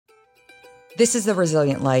This is The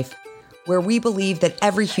Resilient Life, where we believe that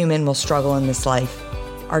every human will struggle in this life.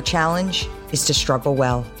 Our challenge is to struggle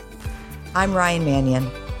well. I'm Ryan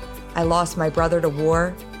Mannion. I lost my brother to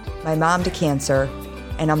war, my mom to cancer,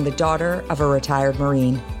 and I'm the daughter of a retired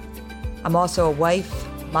Marine. I'm also a wife,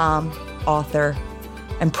 mom, author,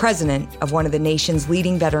 and president of one of the nation's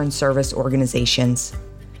leading veteran service organizations.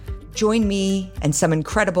 Join me and some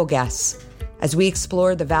incredible guests as we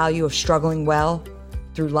explore the value of struggling well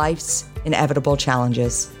through life's inevitable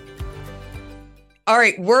challenges. All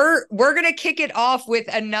right, we're going to kick it off with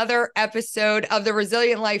another episode of the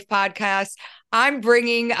Resilient Life podcast. I'm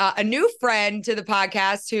bringing a new friend to the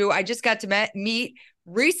podcast who I just got to meet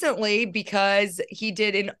recently because he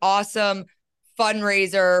did an awesome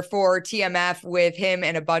fundraiser for TMF with him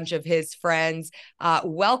and a bunch of his friends.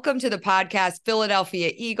 Welcome to the podcast,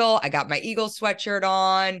 Philadelphia Eagle. I got my Eagle sweatshirt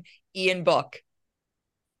on. Ian Book.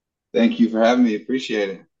 Thank you for having me. Appreciate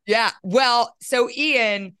it. Yeah. Well, so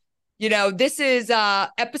Ian, this is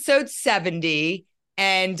episode 70,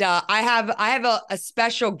 and I have a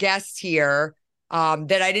special guest here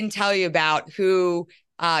that I didn't tell you about who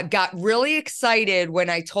got really excited when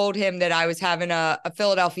I told him that I was having a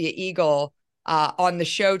Philadelphia Eagle on the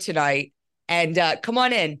show tonight. And come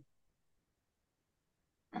on in.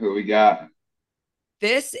 Who we got?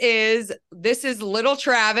 This is little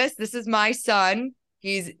Travis. This is my son.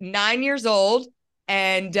 He's 9 years old.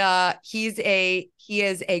 And he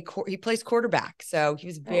plays quarterback. So he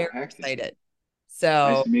was very excited. So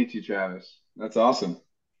nice to meet you, Travis. That's awesome.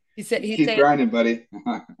 Keep grinding, buddy.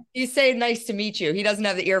 He's saying nice to meet you. He doesn't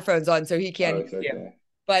have the earphones on, so he can't hear you.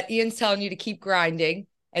 But Ian's telling you to keep grinding.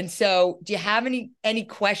 And so do you have any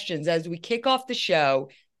questions as we kick off the show?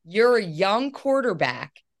 You're a young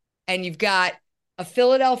quarterback and you've got a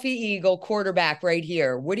Philadelphia Eagle quarterback right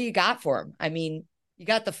here. What do you got for him? I mean, you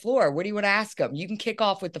got the floor. What do you want to ask him? You can kick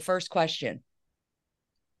off with the first question.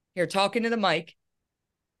 Here, talking to the mic.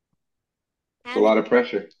 It's a lot of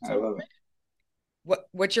pressure. I love it.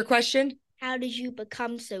 What's your question? How did you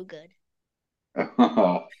become so good?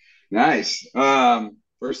 Oh, nice.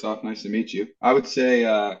 First off, nice to meet you. I would say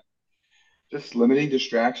just limiting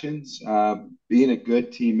distractions, being a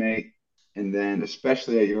good teammate, and then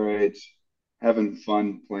especially at your age, having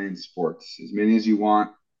fun playing sports, as many as you want.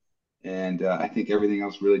 And I think everything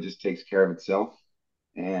else really just takes care of itself.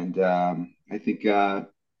 And I think at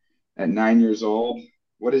 9 years old,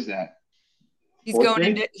 what is that? He's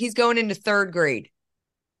going into third grade.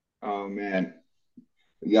 Oh man,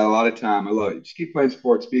 you got a lot of time. I love it. Just keep playing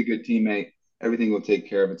sports. Be a good teammate. Everything will take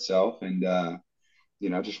care of itself. And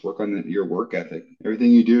just work on your work ethic. Everything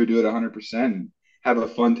you do it 100%. And have a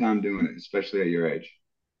fun time doing it, especially at your age.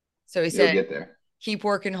 So he said, get there. Keep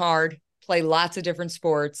working hard. Play lots of different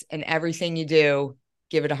sports, and everything you do,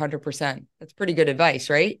 give it 100%. That's pretty good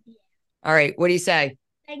advice, right? Yeah. All right. What do you say?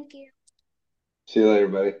 Thank you. See you later,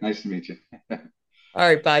 buddy. Nice to meet you. All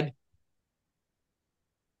right, bud.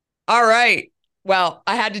 All right. Well,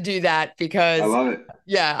 I had to do that because I love it.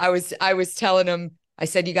 Yeah, I was telling him, I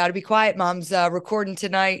said, you got to be quiet. Mom's recording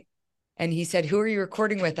tonight. And he said, who are you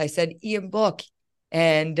recording with? I said, Ian Book.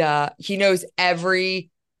 And he knows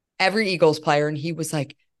every Eagles player. And he was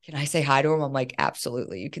like, can I say hi to him? I'm like,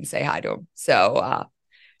 absolutely. You can say hi to him. So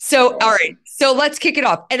awesome. All right. So let's kick it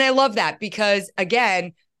off. And I love that because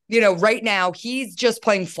again, right now he's just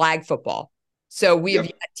playing flag football. So we have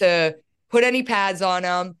yet to put any pads on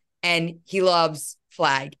him, and he loves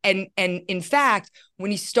flag. And in fact, when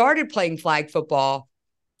he started playing flag football,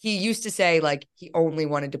 he used to say like he only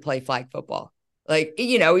wanted to play flag football. Like,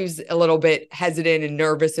 he was a little bit hesitant and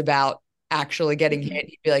nervous about actually getting hit.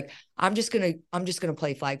 He'd be like, I'm just gonna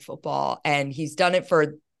play flag football. And he's done it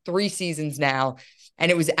for 3 seasons now. And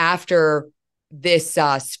it was after this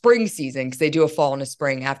spring season, because they do a fall and a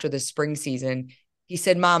spring. After the spring season, he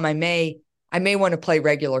said, Mom, I may want to play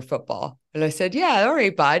regular football. And I said, yeah, all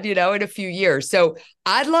right, bud, in a few years. So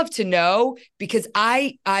I'd love to know, because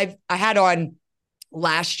I had on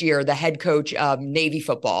last year the head coach of Navy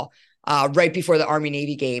football right before the Army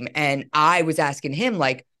Navy game. And I was asking him,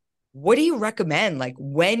 like, what do you recommend? Like,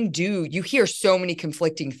 when do you hear so many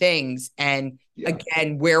conflicting things? And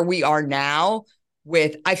again, where we are now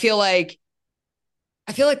with, I feel like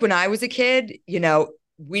when I was a kid,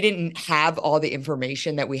 we didn't have all the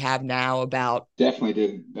information that we have now about. Definitely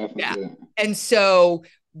didn't. And so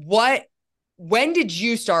when did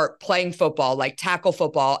you start playing football, like tackle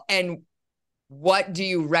football? And what do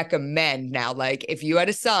you recommend now? Like, if you had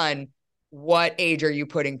a son, what age are you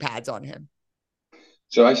putting pads on him?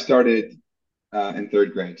 So I started in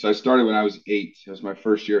third grade. So I started when I was 8. It was my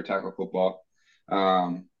first year of tackle football.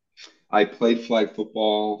 I played flag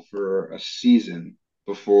football for a season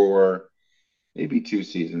before maybe 2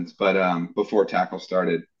 seasons, but before tackle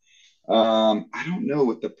started. I don't know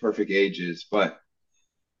what the perfect age is, but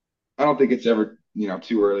I don't think it's ever,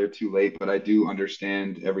 too early or too late. But I do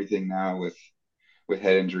understand everything now with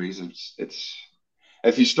head injuries. It's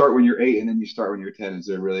if you start when you're 8 and then you start when you're 10, is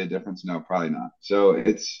there really a difference? No, probably not. So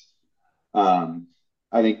um,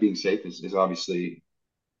 I think being safe is obviously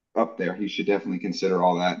up there. You should definitely consider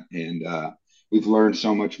all that. And we've learned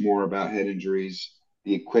so much more about head injuries.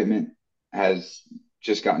 The equipment has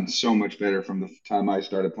just gotten so much better from the time I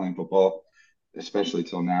started playing football, especially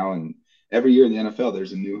till now. And every year in the NFL,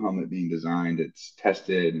 there's a new helmet being designed. It's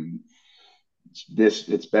tested and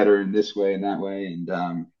it's better in this way and that way. And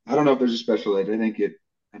I don't know if there's a special age. I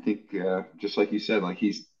think just like you said, like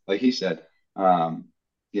he said, um,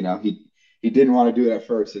 he didn't want to do it at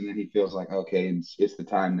first, and then he feels like okay, it's the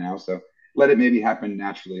time now. So let it maybe happen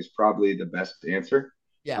naturally is probably the best answer.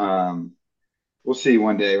 Yeah. Um, we'll see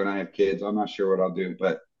one day when I have kids. I'm not sure what I'll do,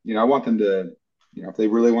 but I want them to, if they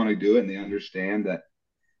really want to do it and they understand that,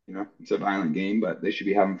 it's a violent game, but they should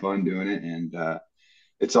be having fun doing it, and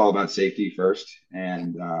it's all about safety first.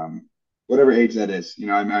 And whatever age that is,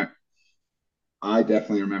 I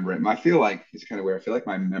definitely remember it. I feel like it's kind of weird. I feel like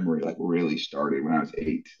my memory like really started when I was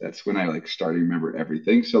 8. That's when I like started to remember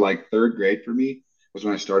everything. So like third grade for me was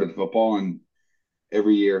when I started football, and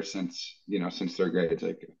every year since third grade, it's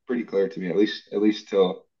like pretty clear to me. At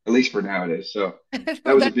least for nowadays. So that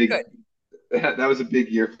Oh, was a that's big good. that was a big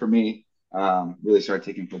year for me. Really started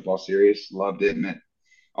taking football serious. Loved it. Met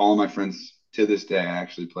all of my friends to this day. I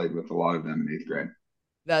actually played with a lot of them in 8th grade.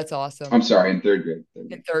 That's awesome. I'm sorry, in third grade. Third In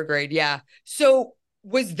grade. third grade, yeah. So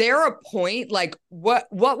was there a point like what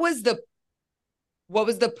was the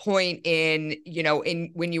point in,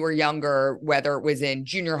 in when you were younger, whether it was in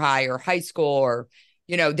junior high or high school or,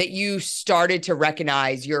 that you started to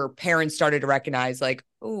recognize, your parents started to recognize like,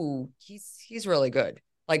 oh, he's really good.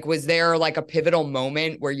 Like, was there like a pivotal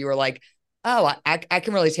moment where you were like, oh, I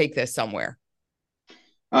can really take this somewhere?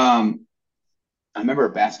 Um, I remember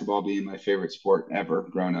basketball being my favorite sport ever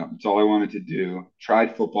growing up. It's all I wanted to do.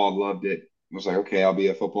 Tried football, loved it. Was like, okay, I'll be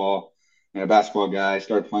a football and a basketball guy.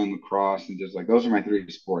 Started playing lacrosse and just like those are my three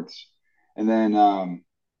sports. And then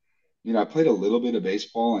I played a little bit of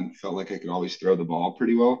baseball and felt like I could always throw the ball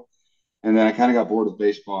pretty well. And then I kind of got bored with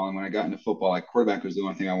baseball. And when I got into football, like quarterback was the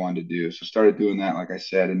only thing I wanted to do. So started doing that, like I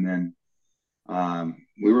said. And then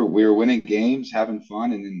we were winning games, having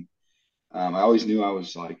fun. And then I always knew I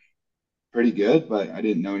was like pretty good, but I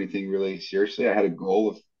didn't know anything really seriously. I had a goal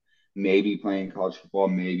of maybe playing college football,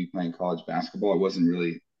 maybe playing college basketball. It wasn't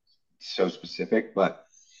really so specific, but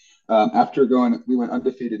after we went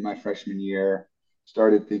undefeated my freshman year,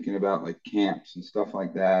 started thinking about like camps and stuff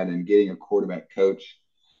like that and getting a quarterback coach.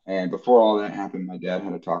 And before all that happened, my dad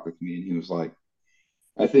had a talk with me and he was like,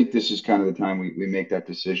 I think this is kind of the time we make that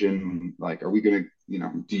decision. Like, are we going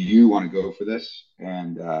to, do you want to go for this?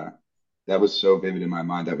 And that was so vivid in my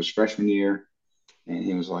mind. That was freshman year. And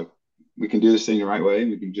he was like, we can do this thing the right way.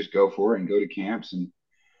 We can just go for it and go to camps and,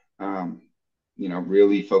 um,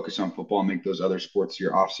 really focus on football and make those other sports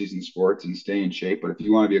your off-season sports and stay in shape. But if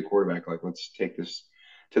you want to be a quarterback, like let's take this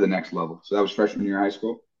to the next level. So that was freshman year of high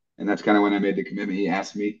school. And that's kind of when I made the commitment. He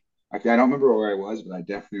asked me, I don't remember where I was, but I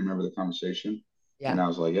definitely remember the conversation. And Yeah. I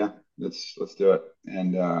was like, yeah, let's do it.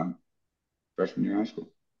 And freshman year of high school.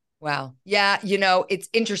 Wow. Yeah, it's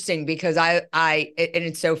interesting because and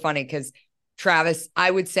it's so funny because Travis,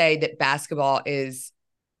 I would say that basketball is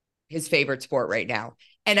his favorite sport right now.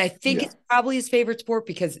 And I think Yeah. it's probably his favorite sport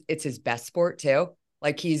because it's his best sport too.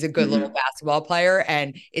 Like he's a good little Hmm. basketball player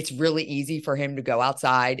and it's really easy for him to go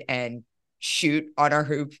outside and shoot on our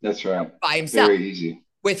hoop That's right. by himself. Very easy.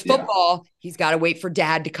 With Yeah. football, he's got to wait for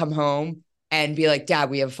dad to come home and be like, Dad,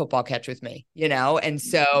 we have a football catch with me, And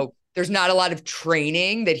so there's not a lot of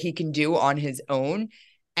training that he can do on his own.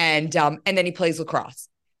 And then he plays lacrosse.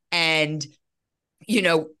 And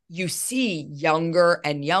you see younger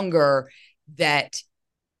and younger that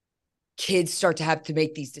kids start to have to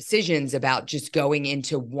make these decisions about just going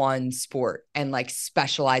into one sport and like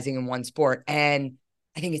specializing in one sport. And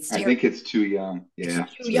I think it's I terrible. think it's too young. It's Yeah.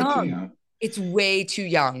 too It's way too young. young. It's way too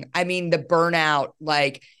young. I mean, the burnout,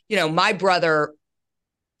 like, my brother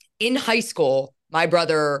in high school, my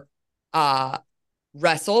brother uh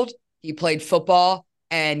wrestled, he played football,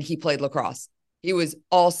 and he played lacrosse. He was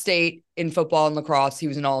all state in football and lacrosse. He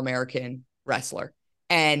was an all-American wrestler.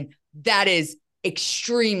 And that is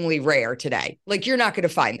extremely rare today. Like you're not going to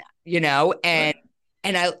find that. And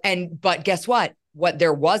Right. but guess what? What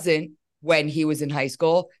there wasn't when he was in high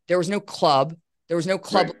school, there was no club. There was no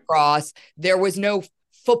club Right. lacrosse. There was no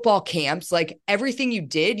football camps. Like everything you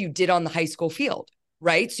did on the high school field.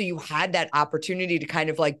 right? So you had that opportunity to kind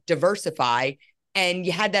of like diversify, and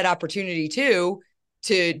you had that opportunity too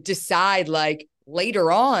to decide like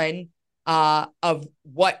later on of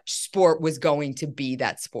what sport was going to be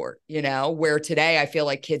that sport, where today I feel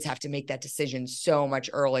like kids have to make that decision so much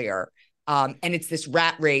earlier. And it's this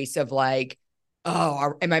rat race of like,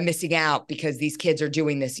 oh, am I missing out because these kids are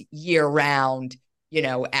doing this year round,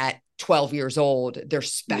 at 12 years old, they're Yeah.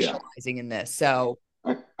 specializing in this. So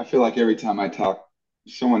I feel like every time I talk,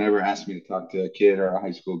 someone ever asks me to talk to a kid or a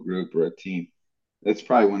high school group or a team, that's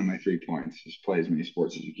probably one of my 3 points. Just play as many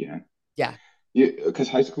sports as you can. yeah, Because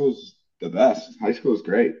high school is the best. High school is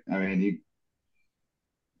great. I mean,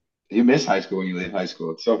 you miss high school when you leave high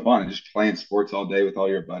school. It's so fun, just playing sports all day with all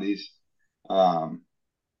your buddies. Um,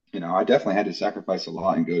 I definitely had to sacrifice a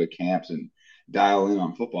lot and go to camps and dial in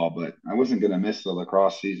on football, but I wasn't going to miss the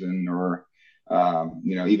lacrosse season or,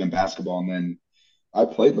 even basketball. And then I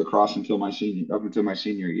played lacrosse up until my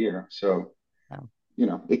senior year. So, wow.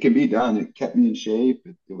 it can be done. It kept me in shape.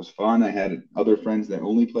 It was fun. I had other friends that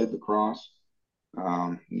only played lacrosse.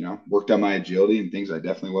 Worked on my agility and things I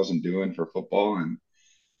definitely wasn't doing for football. And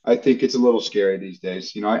I think it's a little scary these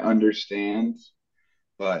days. I understand,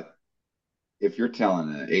 but if you're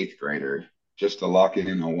telling an eighth grader just to lock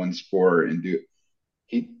in on one sport and do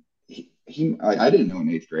I didn't know in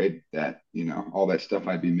eighth grade that, all that stuff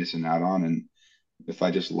I'd be missing out on. And if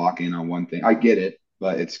I just lock in on one thing, I get it,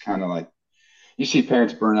 but it's kind of like you see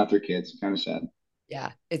parents burn out their kids. Kind of sad.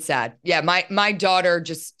 Yeah, it's sad. Yeah, my daughter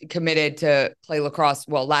just committed to play lacrosse.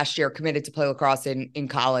 Well, last year committed to play lacrosse in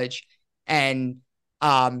college, and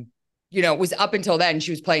it was up until then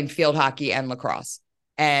she was playing field hockey and lacrosse.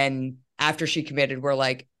 And after she committed, we're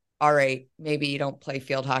like, all right, maybe you don't play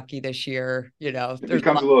field hockey this year. It There's a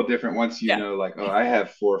becomes lot. a little different once Yeah, like, oh, I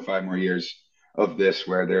have 4 or 5 more years of this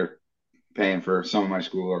where they're paying for some of my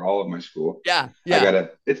school or all of my school. yeah, I yeah.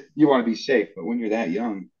 gotta. You want to be safe, but when you're that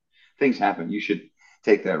young, things happen. You should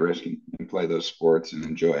take that risk and play those sports and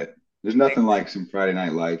enjoy it. There's nothing like some Friday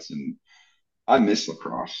night lights, and I miss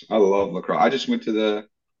lacrosse. I love lacrosse. I just went to the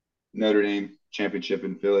Notre Dame championship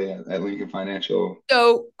in Philly at Lincoln Financial.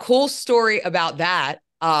 So cool story about that.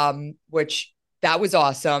 Which that was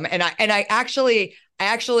awesome. And I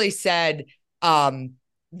actually said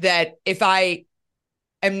that if I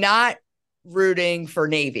am not rooting for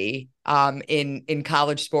Navy in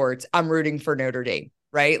college sports, I'm rooting for Notre Dame,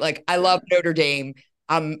 right? Like I Yeah. love Notre Dame.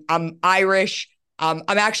 I'm Irish. I'm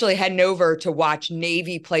actually heading over to watch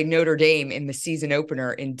Navy play Notre Dame in the season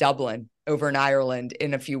opener in Dublin over in Ireland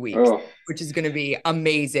in a few weeks, Oh, which is going to be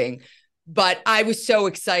amazing. But I was so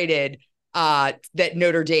excited that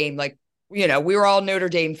Notre Dame, like, we were all Notre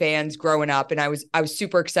Dame fans growing up, and I was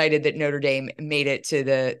super excited that Notre Dame made it to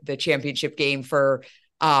the championship game for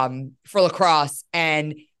lacrosse.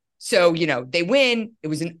 And so, they win. It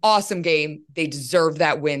was an awesome game. They deserve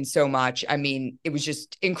that win so much. I mean, it was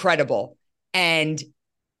just incredible. And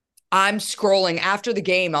I'm scrolling after the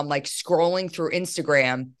game. I'm like scrolling through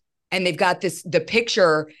Instagram, and they've got the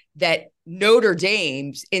picture that Notre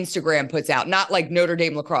Dame's Instagram puts out, not like Notre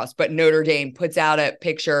Dame lacrosse, but Notre Dame puts out a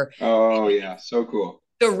picture. oh yeah, so cool.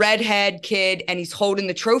 The redhead kid, and he's holding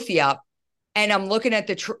the trophy up, and I'm looking at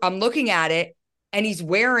it, and he's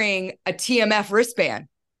wearing a TMF wristband,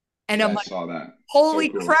 and I'm Yeah, I like, saw that. So holy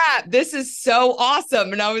cool. crap, this is so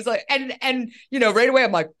awesome. And I was like, and right away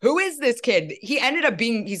I'm like, who is this kid? He ended up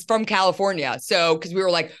he's from California. So because we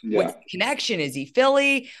were like, what's Yeah, the connection? Is he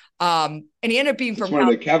Philly? And he ended up being it's from one of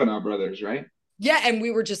the Kavanaugh brothers, right? yeah. And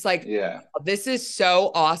we were just like, Yeah, oh, this is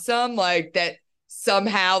so awesome. Like that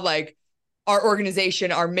somehow like our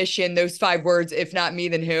organization, our mission, those 5 words, if not me,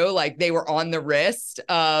 then who, like they were on the wrist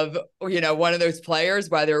of, one of those players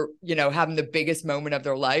while they're, having the biggest moment of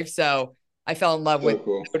their life. So I fell in love so with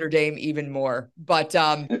cool. Notre Dame even more. But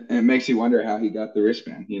It makes you wonder how he got the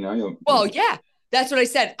wristband. well, yeah, that's what I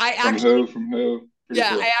said. I from actually, who, from who. Pretty yeah,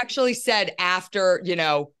 I cool. actually said after,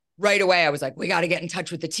 right away, I was like, we got to get in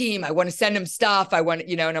touch with the team. I want to send them stuff. I want,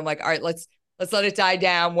 and I'm like, all right, let's let it die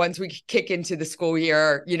down. Once we kick into the school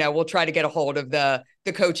year, we'll try to get a hold of the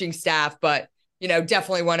coaching staff, but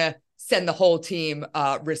definitely want to send the whole team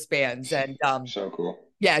wristbands and So cool.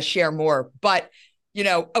 yeah, share more. But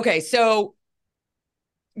okay, so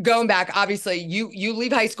going back, obviously you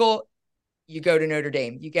leave high school, you go to Notre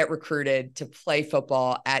Dame, you get recruited to play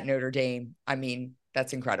football at Notre Dame. I mean,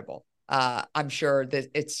 that's incredible. I'm sure that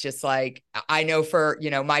it's just like, I know for,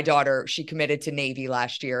 my daughter, she committed to Navy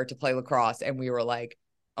last year to play lacrosse. And we were like,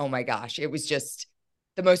 oh my gosh, it was just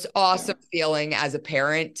the most Yeah, awesome feeling as a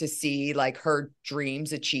parent to see like her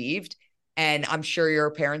dreams achieved. And I'm sure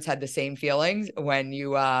your parents had the same feelings when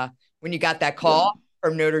you got that yeah, call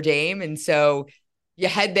from Notre Dame. And so, you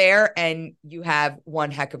head there and you have one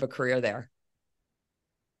heck of a career there.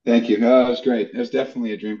 Thank you. Oh, it was great. It was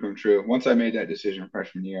definitely a dream come true. Once I made that decision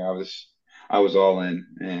freshman year, I was all in.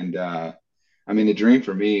 And I mean, the dream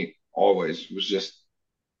for me always was just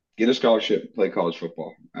get a scholarship, play college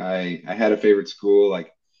football. I had a favorite school.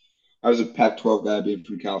 Like I was a Pac-12 guy being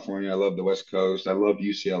from California. I loved the West Coast. I loved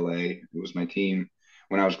UCLA. It was my team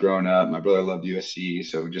when I was growing up. My brother loved USC,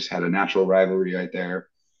 so we just had a natural rivalry right there.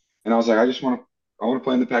 And I was like, I want to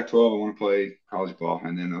play in the Pac-12. I want to play college ball,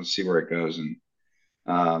 and then I'll see where it goes. And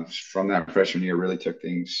from that freshman year, really took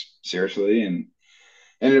things seriously and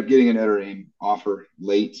ended up getting a Notre Dame offer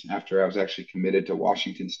late after I was actually committed to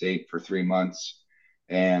Washington State for 3 months.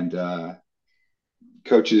 And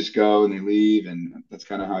coaches go and they leave, and that's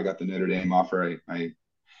kind of how I got the Notre Dame offer. I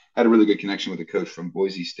had a really good connection with a coach from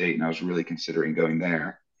Boise State, and I was really considering going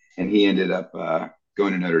there. And he ended up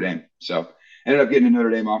going to Notre Dame. So ended up getting a Notre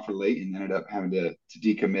Dame offer late and ended up having to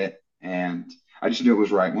decommit. And I just knew it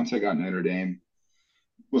was right. Once I got Notre Dame,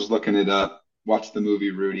 was looking it up, watched the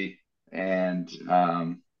movie Rudy, and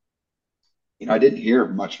I didn't hear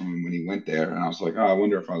much from him when he went there, and I was like, oh, I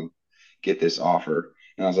wonder if I'll get this offer.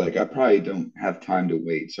 And I was like, I probably don't have time to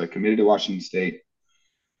wait, so I committed to Washington State.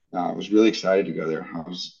 I was really excited to go there.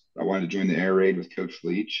 I wanted to join the air raid with Coach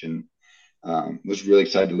Leach, and was really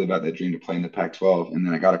excited to live out that dream to play in the Pac-12. And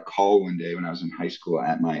then I got a call one day when I was in high school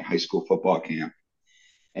at my high school football camp,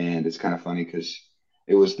 and it's kind of funny because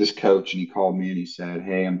it was this coach, and he called me and he said,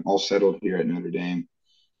 "Hey, I'm all settled here at Notre Dame.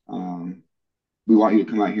 Um, we want you to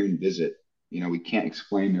come out here and visit. We can't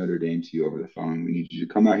explain Notre Dame to you over the phone. We need you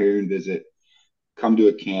to come out here and visit, come to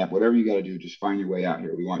a camp, whatever you got to do, just find your way out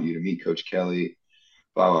here. We want you to meet Coach Kelly,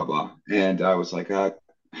 blah, blah, blah." And I was like,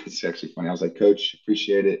 it's actually funny. I was like, "Coach,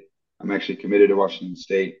 appreciate it. I'm actually committed to Washington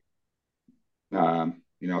State. I'll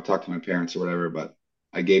talk to my parents or whatever, but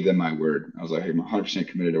I gave them my word. I was like, hey, I'm 100%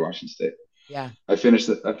 committed to Washington State." Yeah. I finished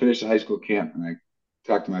the high school camp and I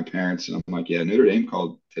talked to my parents and I'm like, "Yeah, Notre Dame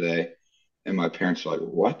called today." And my parents were like,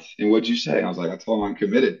 "What? And what'd you say?" And I was like, "I told them I'm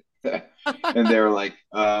committed." And they were like,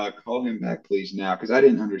 "Call him back, please, now." Because I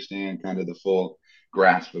didn't understand kind of the full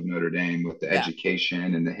grasp of Notre Dame with the Yeah.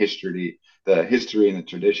 education and the history and the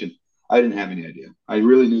tradition. I didn't have any idea. I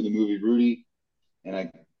really knew the movie Rudy, and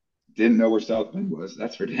I didn't know where South Bend was.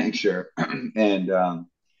 That's for dang sure. And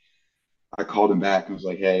I called him back and was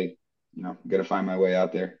like, "Hey, I'm gonna find my way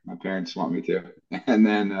out there. My parents want me to." And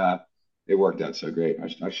then it worked out so great.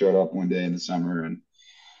 I showed up one day in the summer and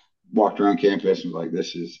walked around campus and was like,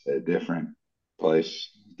 "This is a different place,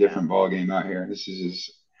 different ball game out here. This is as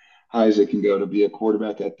high as it can go to be a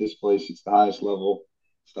quarterback at this place. It's the highest level.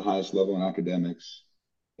 It's the highest level in academics,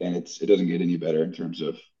 and it doesn't get any better in terms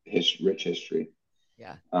of rich history."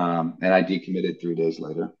 Yeah. And I decommitted 3 days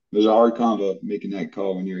later. It was a hard combo making that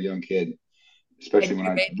call when you're a young kid, And especially when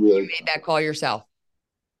you made that call yourself.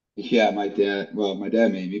 yeah, my dad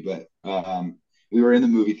made me, but we were in the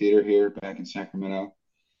movie theater here back in Sacramento,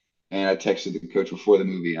 and I texted the coach before the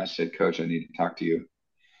movie. I said, "Coach, I need to talk to you."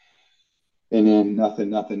 And then nothing,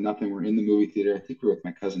 nothing, nothing. We're in the movie theater. I think we're with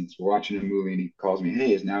my cousins. We're watching a movie, and he calls me,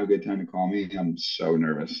 "Hey, is now a good time to call me?" I'm so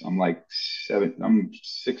nervous. I'm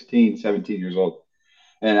 16, 17 years old.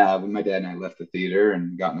 And when my dad and I left the theater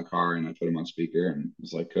and got in the car, and I put him on speaker and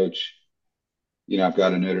was like, "Coach, I've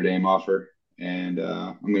got a Notre Dame offer, and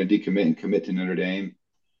I'm going to decommit and commit to Notre Dame.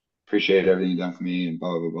 Appreciate everything you've done for me," and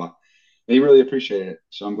blah, blah, blah. And he really appreciated it.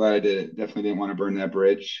 So I'm glad I did it. Definitely didn't want to burn that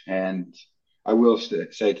bridge. And I will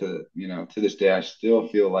say to this day, I still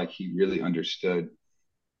feel like he really understood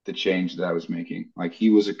the change that I was making. Like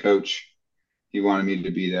he was a coach. He wanted me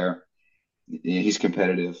to be there. He's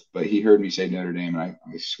competitive, but he heard me say Notre Dame, and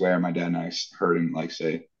I swear my dad and I heard him like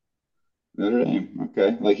say Notre Dame.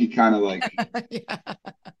 Okay. Like he kind of like, Yeah.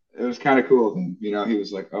 it was kind of cool of him. He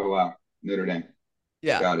was like, "Oh, wow, Notre Dame.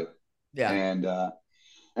 Yeah. Got it." Yeah. And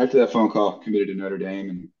after that phone call, committed to Notre Dame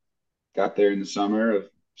and got there in the summer of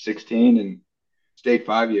 16 and stayed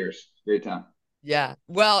 5 years. Great time. Yeah.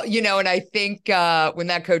 Well, and I think when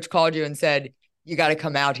that coach called you and said, "You got to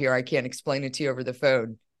come out here. I can't explain it to you over the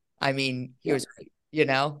phone." I mean, he Yeah. was right.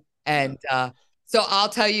 Yeah. And so I'll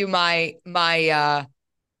tell you my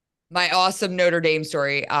awesome Notre Dame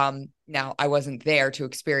story. Now I wasn't there to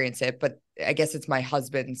experience it, but I guess it's my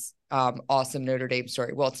husband's awesome Notre Dame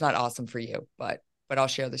story. Well, it's not awesome for you, but I'll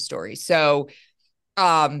share the story. So,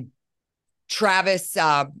 um, Travis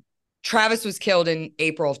Travis was killed in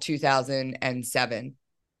April of 2007,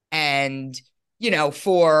 and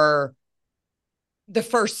for the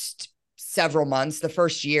first several months, the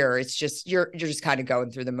first year, it's just you're just kind of going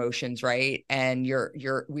through the motions, right? And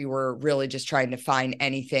we were really just trying to find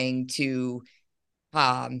anything to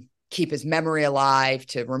keep his memory alive,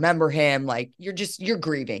 to remember him. Like you're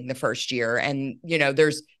grieving the first year. And,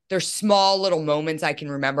 there's small little moments I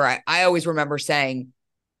can remember. I always remember saying,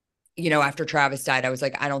 after Travis died, I was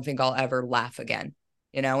like, I don't think I'll ever laugh again,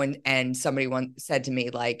 and somebody once said to me,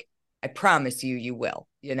 like, I promise you, you will,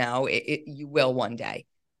 you will one day.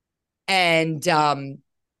 And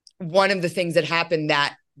one of the things that happened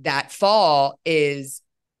that fall is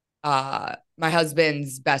my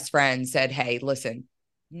husband's best friend said, hey, listen,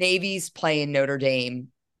 Navy's playing Notre Dame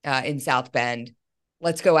in South Bend.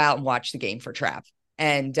 Let's go out and watch the game for Trav.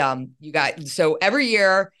 And so every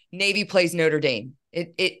year Navy plays Notre Dame.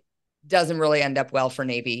 It doesn't really end up well for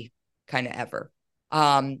Navy kind of ever.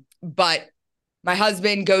 But my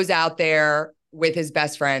husband goes out there with his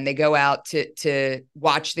best friend. They go out to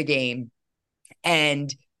watch the game.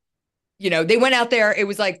 And they went out there. It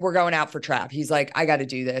was like, we're going out for Trav. He's like, I got to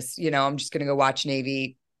do this. I'm just going to go watch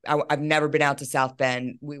Navy. I've never been out to South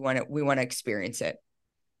Bend. We want to experience it.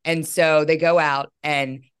 And so they go out,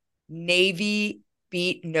 and Navy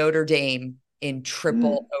beat Notre Dame in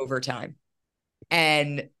triple overtime.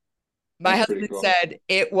 And my husband said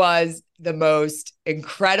it was the most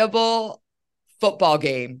incredible football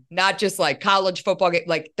game, not just like college football game,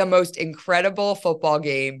 like the most incredible football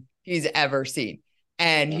game he's ever seen.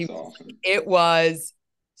 And awesome. It was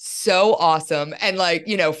so awesome. And like,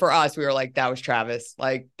 for us, we were like, that was Travis.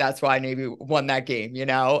 Like, that's why Navy won that game,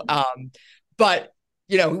 but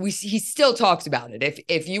he still talks about it.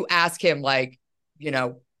 If you ask him, like,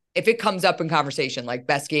 if it comes up in conversation, like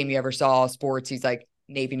best game you ever saw sports, he's like,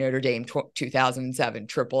 Navy Notre Dame 2007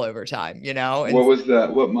 triple overtime, And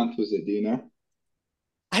what month was it? Do you know?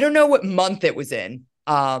 I don't know what month it was in.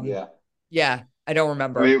 Yeah, I don't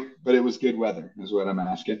remember. I mean, but it was good weather, is what I'm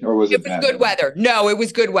asking. Or was it bad good weather? No, it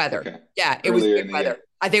was good weather. Okay. Yeah, it was good weather.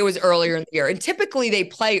 I think it was earlier in the year. And typically they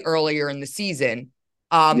play earlier in the season.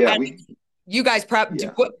 You guys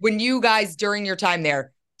when you guys, during your time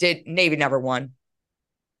there, did Navy never won?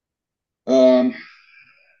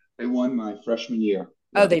 They won my freshman year.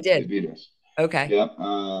 Oh, they did? They beat us. Okay. Yep.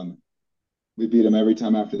 We beat them every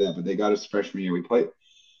time after that, but they got us freshman year.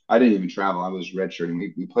 I didn't even travel. I was redshirting.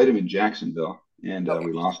 We played them in Jacksonville, and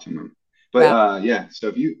we lost to them. But so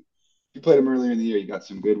if you played them earlier in the year, you got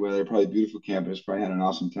some good weather, probably beautiful campus, probably had an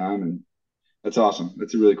awesome time, and that's awesome.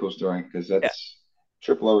 That's a really cool story, because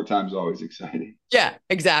triple overtime is always exciting. Yeah,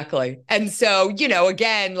 exactly. And so,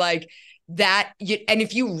 again, like that, and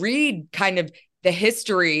if you read kind of the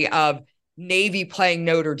history of Navy playing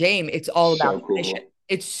Notre Dame, it's all about mission.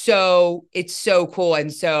 It's so cool.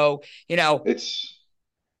 And so, it's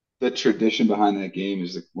the tradition behind that game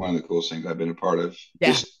is one of the coolest things I've been a part of.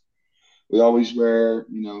 Yeah. We always wear,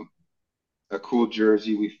 a cool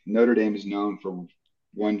jersey. Notre Dame is known for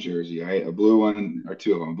one jersey, right? A blue one, or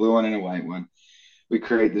two of them, a blue one and a white one. We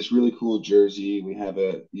create this really cool jersey. We have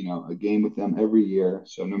a game with them every year.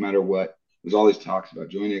 So no matter what, there's all these talks about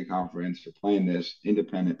joining a conference or playing this,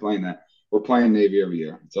 independent, playing that. We're playing Navy every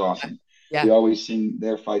year. It's awesome. Yeah. We always sing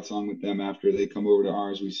their fight song with them after they come over to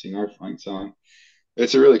ours. We sing our fight song.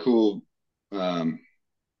 It's a really cool,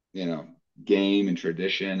 game and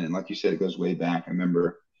tradition. And like you said, it goes way back. I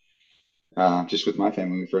remember just with my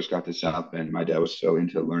family, when we first got to South Bend, my dad was so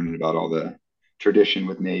into learning about all the tradition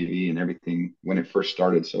with Navy and everything when it first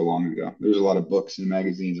started so long ago. There was a lot of books and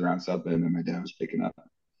magazines around South Bend that my dad was picking up.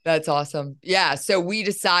 That's awesome. Yeah. So we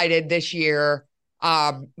decided this year,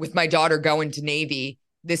 with my daughter going to Navy,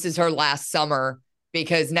 this is her last summer,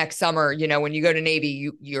 because next summer, when you go to Navy,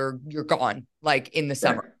 you're gone, like in the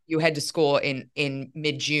summer. Right. You head to school in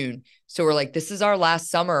mid-June. So we're like, this is our last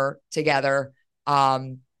summer together.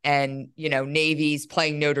 And Navy's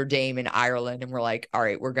playing Notre Dame in Ireland, and we're like, all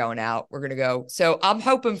right, we're going out. We're gonna go. So I'm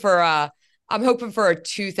hoping for a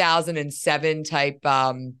 2007 type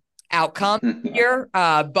outcome here.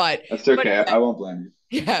 But that's okay. I won't blame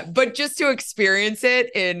you. Yeah, but just to experience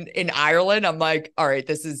it in Ireland, I'm like, all right,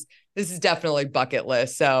 this is definitely bucket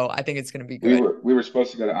list. So I think it's gonna be good. We were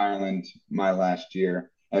supposed to go to Ireland my last year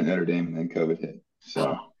at Notre Dame, and then COVID hit.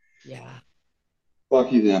 So yeah,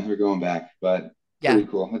 lucky them. We're going back, but. Yeah. Pretty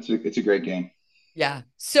cool. It's a great game. Yeah.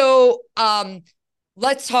 So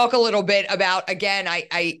let's talk a little bit about, again,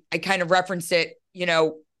 I kind of referenced it,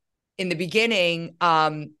 in the beginning.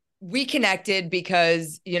 We connected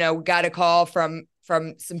because, got a call from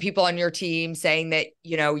some people on your team saying that,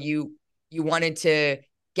 you wanted to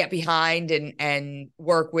get behind and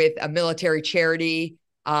work with a military charity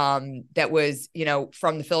that was,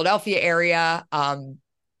 from the Philadelphia area. And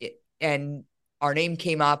our name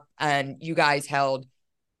came up, and you guys held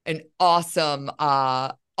an awesome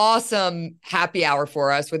happy hour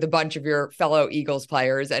for us with a bunch of your fellow Eagles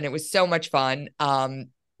players. And it was so much fun.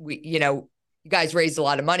 you guys raised a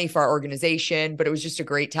lot of money for our organization, but it was just a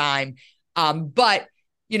great time. But,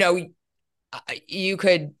 you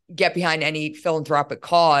could get behind any philanthropic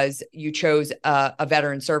cause. You chose a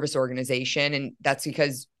veteran service organization, and that's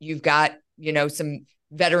because you've got, some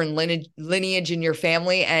veteran lineage in your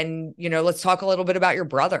family. And, let's talk a little bit about your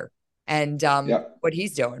brother and Yeah. what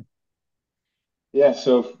he's doing. Yeah.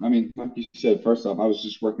 So, I mean, like you said, first off, I was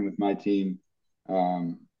just working with my team.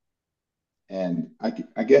 Um, and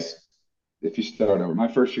I guess if you start over,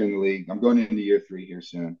 my first year in the league, I'm going into year 3 here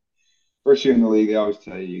soon. First year in the league, they always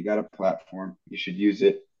tell you got a platform, you should use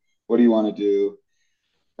it. What do you want to do?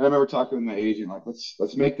 And I remember talking with my agent, like,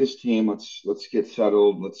 let's make this team, let's get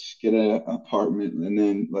settled, let's get an apartment, and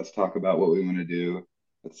then let's talk about what we want to do.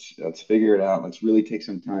 Let's figure it out. Let's really take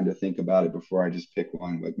some time to think about it before I just pick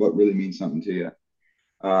one. Like, what really means something to you?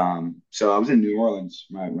 So I was in New Orleans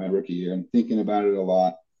my rookie year and thinking about it a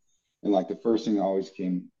lot. And like the first thing that always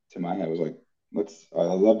came to my head was like, I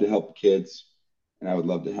love to help kids, and I would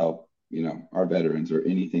love to help, our veterans or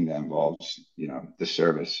anything that involves, the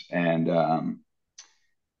service. And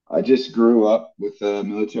I just grew up with a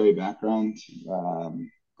military background.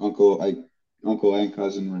 Um, uncle, I, uncle and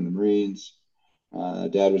cousin were in the Marines.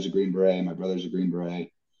 Dad was a Green Beret. My brother's a Green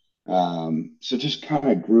Beret. So just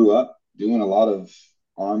kind of grew up doing a lot of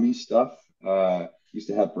Army stuff. Used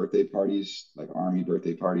to have birthday parties, like Army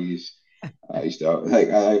birthday parties. I used to like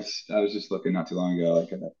I was just looking not too long ago.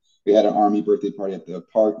 We had an Army birthday party at the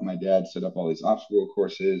park. My dad set up all these obstacle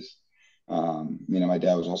courses. My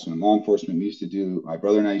dad was also in law enforcement. My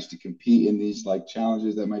brother and I used to compete in these like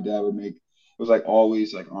challenges that my dad would make. It was like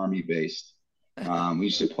always like Army based. We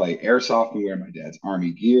used to play airsoft and wear my dad's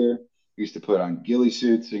Army gear. We used to put on ghillie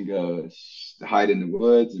suits and go hide in the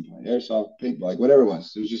woods and play airsoft, paintball, like whatever it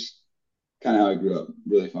was. It was just kind of how I grew up.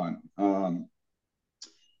 Really fun. And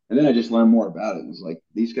then I just learned more about it. It was like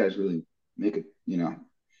these guys really make a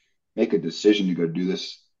make a decision to go do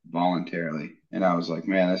this voluntarily, and I was like,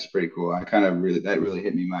 man, that's pretty cool. I kind of really that really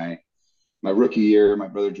hit me my rookie year. My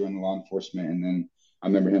brother joined the law enforcement, and then I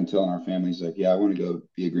remember him telling our families like, yeah, I want to go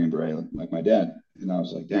be a Green Beret like my dad. And I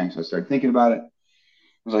was like, dang. So I started thinking about it.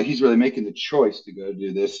 I was like, he's really making the choice to go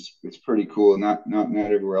do this. It's pretty cool. Not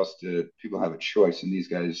everywhere else do people have a choice, and these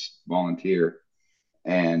guys volunteer.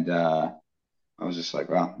 And I was just like,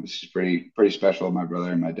 wow, this is pretty special of my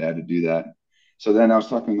brother and my dad to do that. So then I was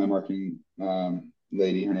talking to my marketing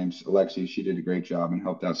lady. Her name's Alexi. She did a great job and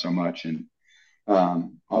helped out so much. And I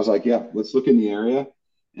was like, yeah, let's look in the area,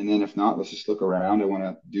 and then if not, let's just look around. I want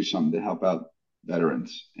to do something to help out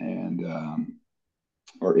veterans and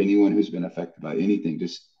or anyone who's been affected by anything.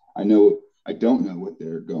 Just I don't know what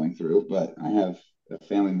they're going through, but I have a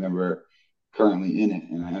family member currently in it,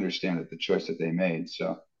 and I understand that the choice that they made.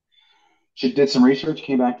 So she did some research,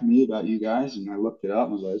 came back to me about you guys, and I looked it up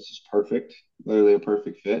and was like, this is perfect, literally a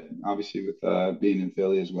perfect fit, obviously with being in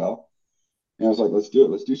Philly as well. And I was like, let's do it.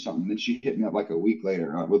 Let's do something. And then she hit me up like a week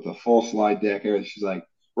later with a full slide deck. Everything. She's like,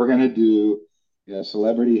 we're going to do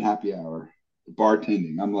celebrity happy hour,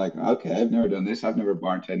 bartending. I'm like, okay, I've never done this. I've never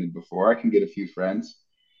bartended before. I can get a few friends.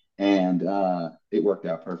 And it worked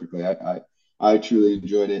out perfectly. I truly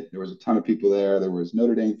enjoyed it. There was a ton of people there. There was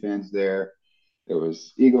Notre Dame fans there. There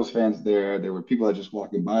was Eagles fans there. There were people that just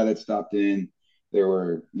walking by that stopped in. There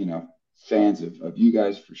were, fans of you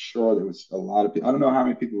guys for sure. There was a lot of people. I don't know how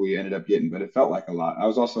many people we ended up getting, but it felt like a lot. I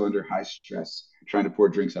was also under high stress trying to pour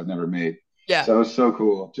drinks I've never made. Yeah. So it was so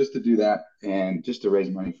cool just to do that and just to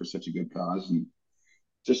raise money for such a good cause and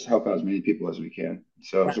just help out as many people as we can.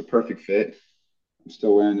 So it was a perfect fit. I'm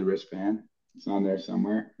still wearing the wristband. It's on there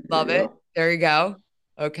somewhere. There Love you it. go. There you go.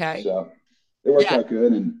 Okay. So it worked Yeah. out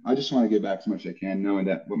good. And I just want to give back as much as I can, knowing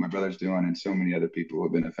that what my brother's doing and so many other people who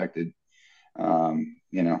have been affected.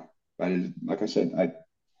 But like I said,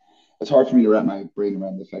 it's hard for me to wrap my brain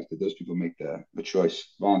around the fact that those people make the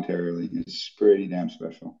choice voluntarily. It's pretty damn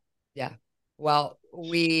special. Yeah. Well,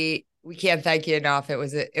 we can't thank you enough. It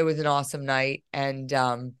was an awesome night. And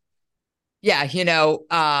yeah,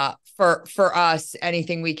 for us,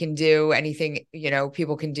 anything we can do, anything,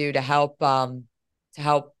 people can do to help, bring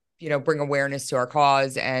awareness to our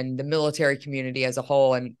cause and the military community as a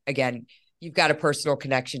whole. And again, you've got a personal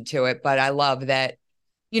connection to it, but I love that,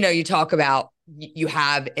 you talk about you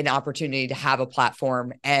have an opportunity to have a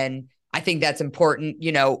platform. And I think that's important.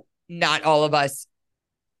 Not all of us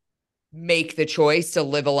make the choice to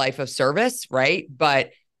live a life of service, right?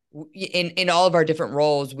 But in all of our different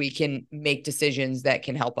roles, we can make decisions that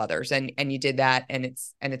can help others, and you did that, and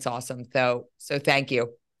it's awesome. So thank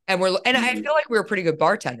you. And I feel like we were pretty good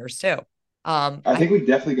bartenders too. I think we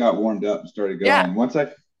definitely got warmed up and started Yeah, going. Once I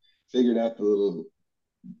figured out the little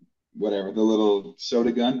whatever, the little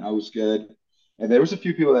soda gun. I was good. And there was a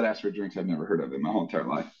few people that asked for drinks I've never heard of in my whole entire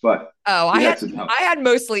life, but Oh, we had some help. I had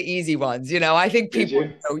mostly easy ones. I think Did people,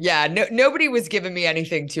 you? yeah, nobody was giving me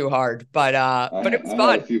anything too hard, but it was I had a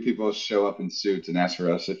fun. few people show up in suits and ask for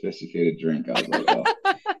a sophisticated drink. I was like, well,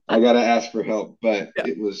 I got to ask for help, but Yeah.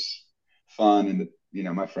 it was fun. And,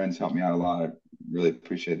 my friends helped me out a lot. I really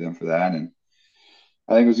appreciate them for that. And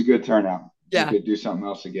I think it was a good turnout. We Yeah, could do something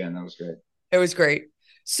else again. That was great. it was great.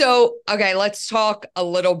 So, okay, let's talk a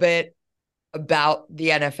little bit about the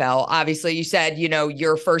NFL. Obviously, you said,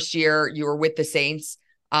 your first year you were with the Saints.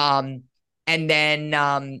 And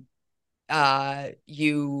then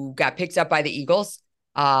you got picked up by the Eagles.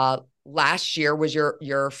 Last year was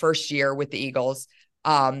your first year with the Eagles.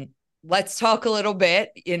 Let's talk a little bit,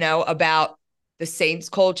 about the Saints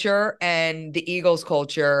culture and the Eagles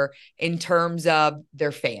culture in terms of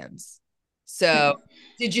their fans. So,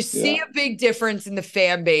 did you see Yeah. a big difference in the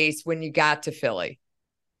fan base when you got to Philly?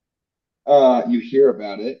 You hear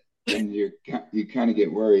about it and you kind of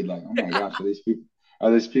get worried, like, oh my gosh,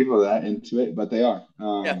 are these people that into it? But they are.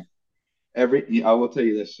 Yeah. I will tell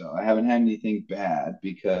you this though, I haven't had anything bad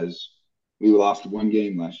because we lost one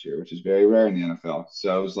game last year, which is very rare in the NFL.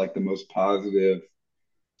 So it was like the most positive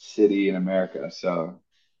city in America. So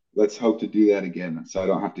let's hope to do that again, so I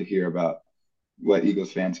don't have to hear about what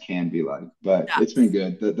Eagles fans can be like. But it's been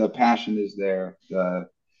good. The passion is there.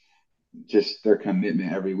 Just their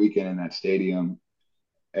commitment every weekend in that stadium.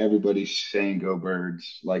 Everybody's saying "Go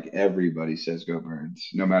Birds!" Like everybody says "Go Birds!"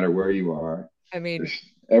 No matter where you are. I mean, There's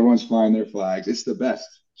everyone's flying their flags. It's the best.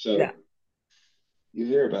 yeah. So you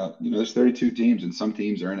hear about, there's 32 teams, and some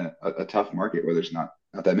teams are in a tough market where there's not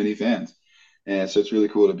that many fans, and so it's really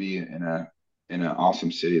cool to be in an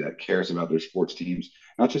awesome city that cares about their sports teams,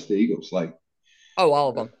 not just the Eagles. Like Oh, all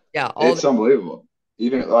of them. Yeah, all of it's them. unbelievable.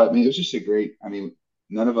 Even I mean, it was just a great. I mean,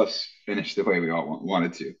 none of us finished the way we all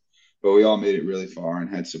wanted to, but we all made it really far and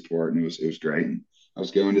had support, and it was great. And I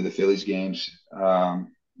was going to the Phillies games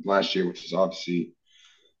last year, which is obviously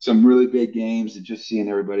some really big games, and just seeing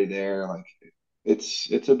everybody there, like it's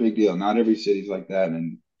a big deal. Not every city's like that,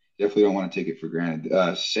 and definitely don't want to take it for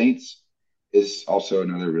granted. Saints is also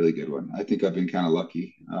another really good one. I think I've been kind of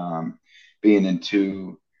lucky being in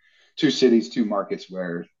two cities, two markets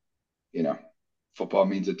where you know football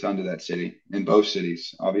means a ton to that city. In both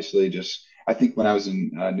cities, obviously, just I think when I was in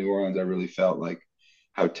New Orleans, I really felt like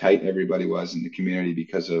how tight everybody was in the community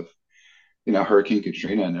because of Hurricane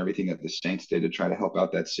Katrina and everything that the Saints did to try to help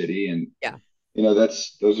out that city. And Yeah.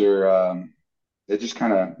 that's those are it just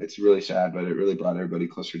kind of it's really sad, but it really brought everybody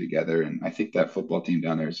closer together. And I think that football team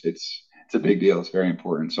down there is it's a big deal. It's very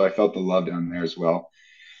important. So I felt the love down there as well.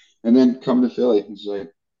 And then coming to Philly, it's like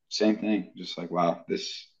same thing. Just like wow,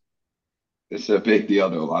 this is a big deal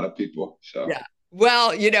to a lot of people. So Yeah.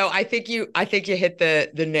 Well, I think you hit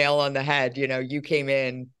the nail on the head. You came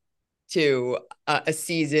in to a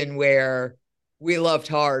season where we loved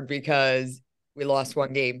hard because we lost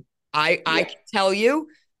one game. I yeah, can tell you,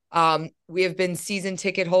 we have been season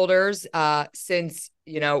ticket holders since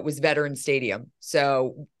it was Veteran Stadium.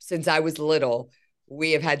 So since I was little,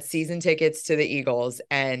 we have had season tickets to the Eagles,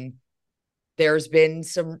 and there's been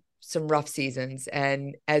some rough seasons.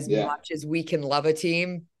 And as yeah, much as we can love a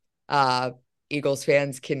team, uh, Eagles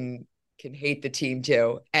fans can hate the team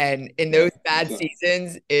too. And in yeah. those bad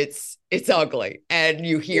seasons, it's ugly. And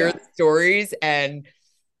you hear Yeah. the stories, and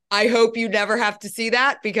I hope you never have to see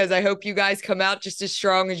that, because I hope you guys come out just as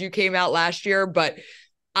strong as you came out last year. But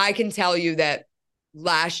I can tell you that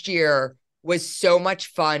last year was so much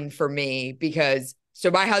fun for me because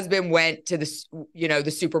my husband went to the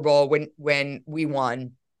Super Bowl when we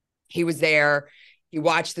won. He was there. He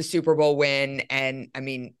watched the Super Bowl win, and I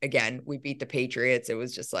mean, again, we beat the Patriots. It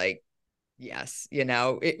was just like, yes,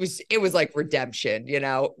 it was like redemption,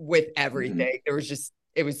 with Hmm. everything. There was just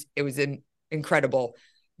it was incredible.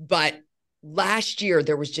 But last year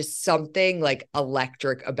there was just something like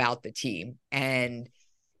electric about the team. And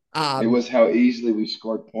It um was how easily we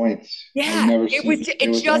scored points. I've yeah, never seen it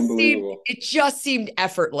was unbelievable. it just seemed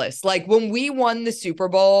effortless. Like when we won the Super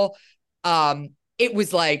Bowl, it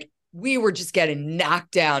was like we were just getting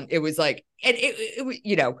knocked down. It was like, and it was,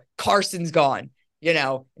 Carson's gone.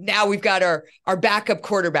 Now we've got our backup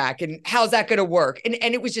quarterback, and how's that going to work? And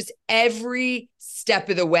it was just every step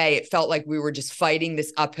of the way, it felt like we were just fighting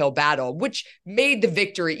this uphill battle, which made the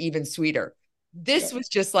victory even sweeter. This Yeah. was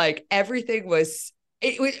just like everything was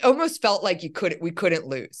it almost felt like we couldn't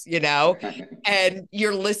lose, and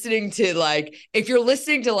you're listening to, like, if you're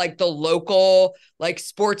listening to like the local like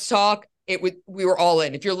sports talk, we were all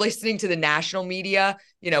in. If you're listening to the national media,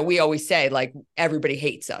 we always say like everybody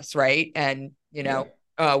hates us, right? And Yeah.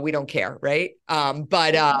 we don't care, right?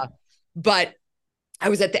 But I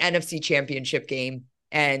was at the NFC Championship game,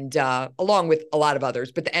 and along with a lot of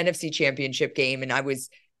others, but the NFC Championship game, and I was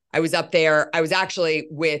up there. I was actually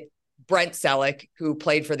with Brent Selleck, who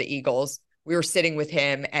played for the Eagles. We were sitting with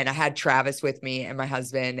him, and I had Travis with me and my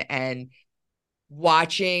husband, and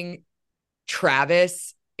watching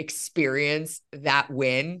Travis experience that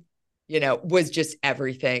win, was just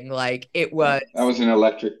everything. Like it Yeah, was, that was an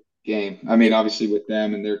electric game. I mean, obviously with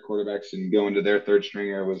them and their quarterbacks and going to their third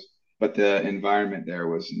stringer was, but the environment there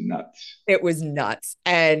was nuts. it was nuts.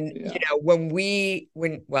 And Yeah. when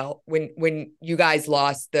you guys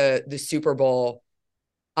lost the Super Bowl,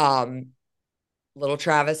 um, little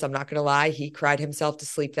Travis, I'm not gonna lie, he cried himself to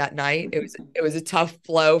sleep that night. It was a tough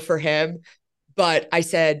blow for him. But I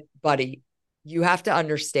said, buddy, you have to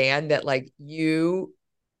understand that like you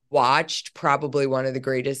watched probably one of the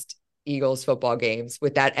greatest Eagles football games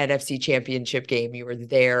with that NFC Championship game. You were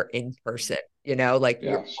there in person, like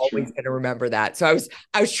Yeah, you're it's always true. going to remember that. So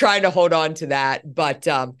I was trying to hold on to that, but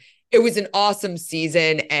it was an awesome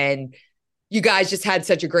season and you guys just had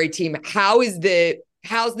such a great team. How's the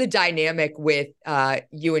dynamic with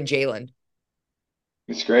you and Jalen?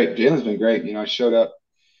 It's great. Jalen's been great. I showed up.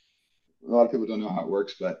 A lot of people don't know how it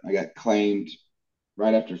works, but I got claimed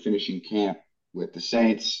right after finishing camp with the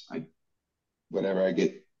Saints. Whatever, I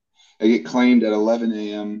get claimed at 11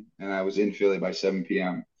 a.m. and I was in Philly by 7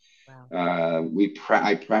 p.m. Wow.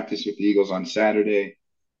 I practiced with the Eagles on Saturday.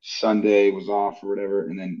 Sunday was off or whatever,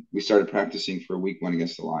 and then we started practicing for week one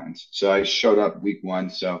against the Lions. So I showed up week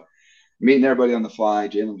one. So meeting everybody on the fly.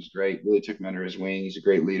 Jalen was great. Really took me under his wing. He's a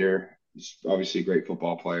great leader. He's obviously a great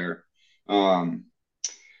football player. And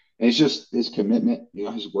it's just his commitment.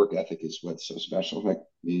 His work ethic is what's so special. Like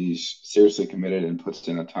he's seriously committed and puts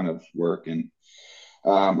in a ton of work. And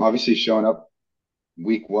obviously showing up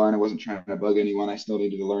week one, I wasn't trying to bug anyone. I still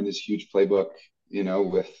needed to learn this huge playbook,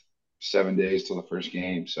 with 7 days till the first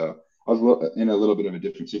game. So I was in a little bit of a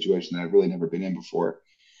different situation that I've really never been in before.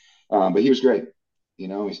 But he was great. He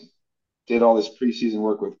did all this preseason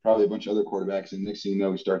work with probably a bunch of other quarterbacks, and next thing you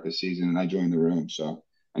know, we start the season, and I joined the room. So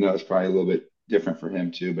I know it's probably a little bit different for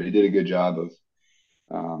him too, but he did a good job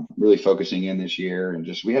of really focusing in this year, and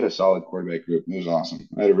just we had a solid quarterback group. It was awesome.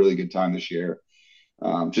 I had a really good time this year,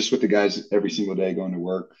 just with the guys every single day going to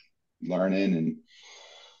work, learning,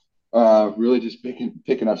 and really just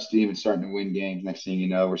picking up steam and starting to win games. Next thing you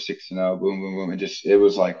know, we're 6-0, boom, boom, boom, and just it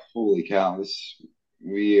was like, holy cow,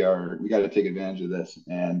 we got to take advantage of this,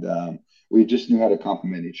 and we just knew how to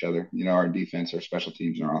complement each other. Our defense, our special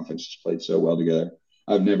teams, and our offense just played so well together.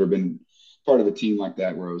 I've never been part of a team like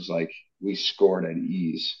that where it was like we scored at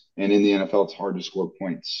ease. And in the NFL, it's hard to score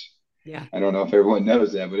points. Yeah. I don't know if everyone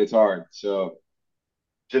knows that, but it's hard. So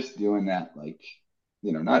just doing that, like,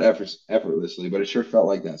 not effortlessly, but it sure felt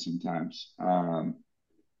like that sometimes. It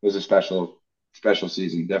was a special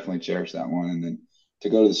season. Definitely cherish that one. And then to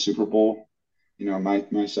go to the Super Bowl,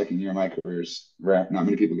 my second year of my career is rare. Not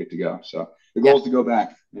many people get to go. So the Yeah. goal is to go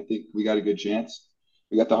back. I think we got a good chance.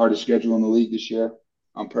 We got the hardest schedule in the league this year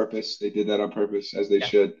on purpose. They did that on purpose, as they Yeah.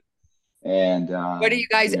 should. And What do you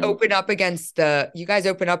guys open up against you guys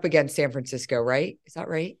open up against San Francisco, right? Is that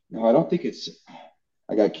right? no, I don't think it's.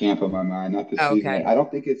 I got camp on my mind, not this Oh, season. okay. I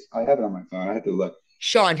don't think it's. I have it on my phone. I have to look.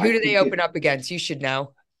 Sean, I who do they think open it. up against? You should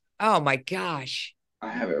know. Oh my gosh. I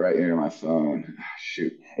have it right here on my phone. Ah,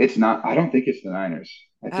 shoot, it's not. I don't think it's the Niners.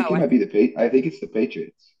 I think Oh, it might be I think it's the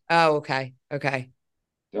Patriots. okay. Okay.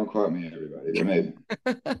 Don't quote me, everybody. There may.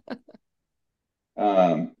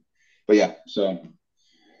 Um, but yeah, so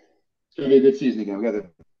it's gonna be a good season again. We got a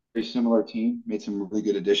very similar team. Made some really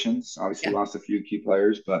good additions. Obviously, Yeah. lost a few key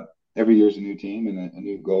players, but every year's a new team and a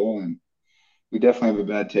new goal. And we definitely have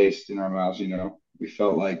a bad taste in our mouths. We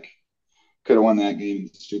felt like could have won that game in the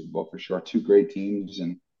Super Bowl for sure. Two great teams,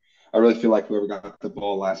 and I really feel like whoever got the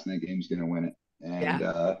ball last in that game is going to win it, and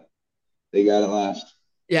Yeah. they got it last.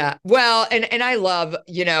 Yeah. Well, and I love,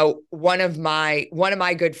 one of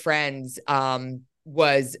my good friends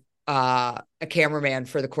was a cameraman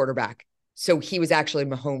for the quarterback. So he was actually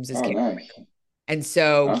Mahomes' Oh, camera. nice. And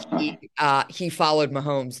so Uh-huh. he followed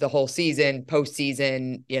Mahomes the whole season,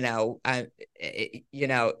 postseason,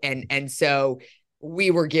 and so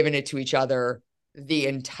we were giving it to each other the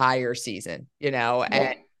entire season, and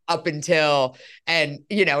Well, up until and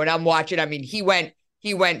I'm watching. I mean, he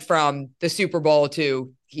went from the Super Bowl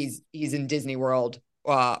to he's in Disney World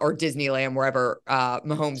or Disneyland, wherever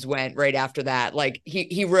Mahomes went right after that. Like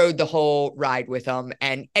he rode the whole ride with him,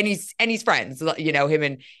 and he's friends.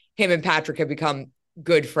 Him and Patrick have become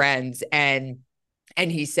good friends, and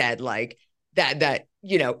he said like that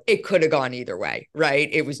it could have gone either way, right?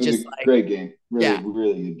 It was It was just a like, great game. Really, yeah.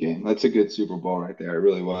 really good game. That's a good Super Bowl right there. It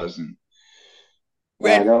really was. And I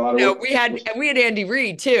And got a lot of work. we had Andy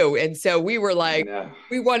Reid too. And so we were I like, know.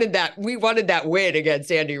 we wanted that win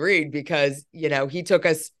against Andy Reid because, he took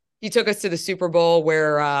us to the Super Bowl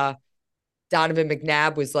where Donovan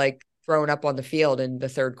McNabb was like thrown up on the field in the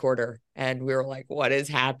third quarter. And we were like, what is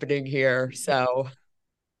happening here? So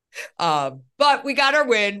but we got our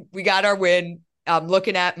win. We got our win. I'm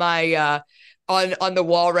looking at my on the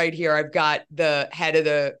wall right here. I've got the head of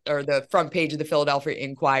the front page of the Philadelphia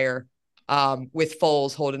Inquirer with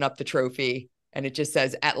Foles holding up the trophy, and it just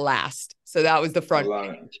says "At last." So that was the I front love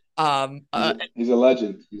it. page. He's a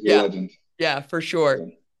legend. He's a Yeah, legend. yeah, for sure.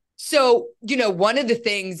 So, So, one of the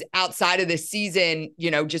things outside of this season,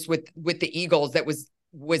 just with the Eagles that was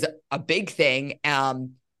a big thing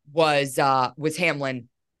was Hamlin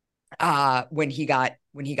when he got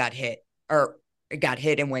hit or got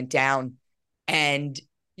hit and went down. And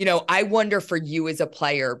I wonder for you as a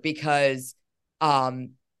player because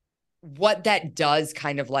what that does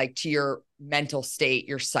kind of like to your mental state,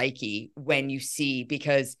 your psyche when you see,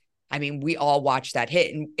 because I mean we all watched that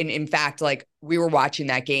hit, and in fact, like we were watching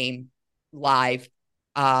that game live.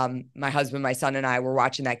 My husband, my son, and I were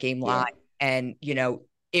watching that game yeah. live, and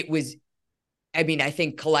it was, I mean, I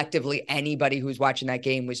think collectively anybody who's watching that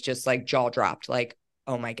game was just like jaw dropped, like,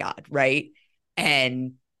 oh my God, right?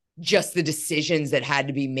 And just the decisions that had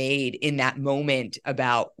to be made in that moment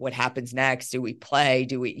about what happens next. Do we play?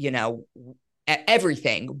 Do we,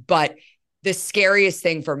 everything. But the scariest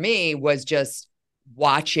thing for me was just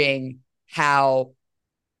watching how,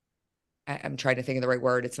 I'm trying to think of the right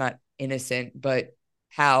word. It's not innocent, but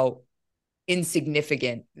how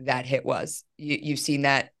insignificant that hit was. You've seen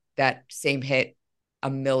that same hit a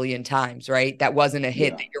million times, right? That wasn't a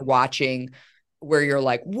hit Yeah. that you're watching where you're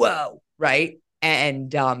like, whoa, right?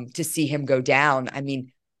 And to see him go down, I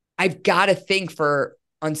mean, I've got to think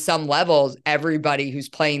on some levels, everybody who's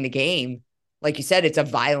playing the game, like you said, it's a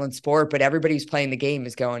violent sport, but everybody who's playing the game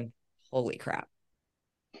is going, holy crap.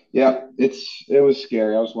 Yeah. It was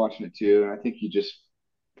scary. I was watching it too. And I think you just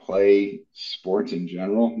play sports in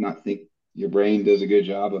general, not think your brain does a good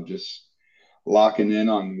job of just locking in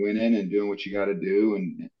on winning and doing what you got to do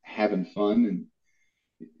and having fun. And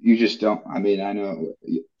you just don't, I mean, I know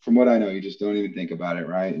from what I know, you just don't even think about it,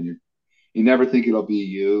 right? And you never think it'll be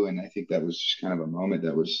you. And I think that was just kind of a moment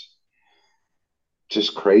that was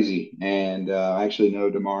just crazy. And I actually know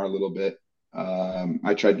DeMar a little bit.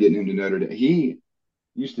 I tried getting him to Notre Dame. He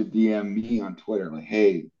used to DM me on Twitter, like,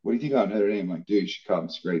 "Hey, what do you think about Notre Dame?" I'm like, dude, you should come.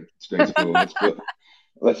 It's great. It's a great school.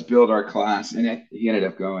 Let's build our class. And he ended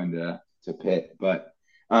up going to Pitt, but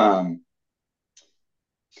um,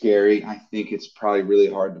 scary. I think it's probably really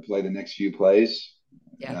hard to play the next few plays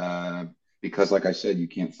Yeah. uh, because, like I said, you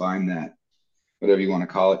can't find that whatever you want to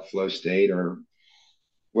call it, flow state or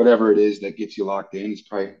whatever it is that gets you locked in. It's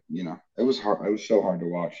probably it was hard. It was so hard to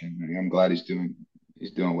watch, and I'm glad he's doing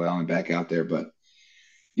well and back out there, but.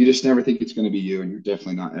 You just never think it's going to be you, and you're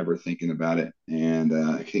definitely not ever thinking about it. And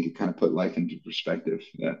I think it kind of put life into perspective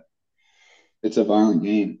that it's a violent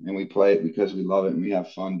game, and we play it because we love it and we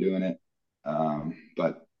have fun doing it.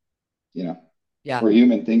 But you know, Yeah. we're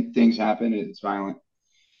human. Things happen. It's violent,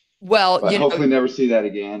 Well, but hopefully never see that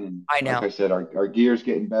again. And I like know. I said, our gear's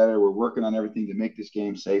getting better. We're working on everything to make this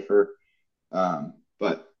game safer.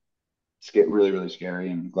 But it's getting really, really scary,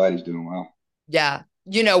 and I'm glad he's doing well. Yeah.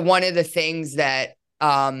 One of the things that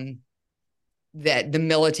the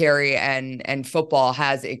military and football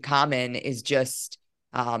has in common is just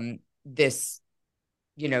this,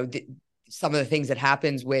 some of the things that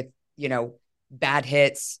happens with, bad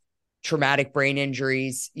hits, traumatic brain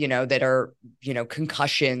injuries, that are,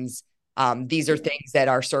 concussions. These are things that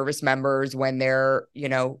our service members, when they're,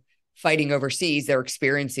 fighting overseas, they're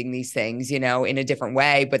experiencing these things, in a different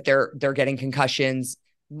way, but they're getting concussions,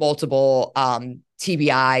 multiple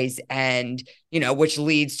TBIs, and, which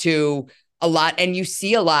leads to a lot. And you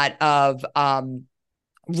see a lot of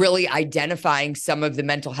really identifying some of the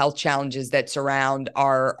mental health challenges that surround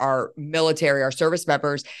our military, our service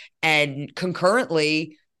members, and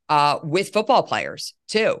concurrently with football players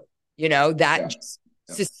too. That Yeah. just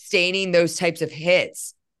sustaining those types of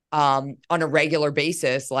hits on a regular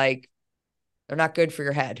basis, like they're not good for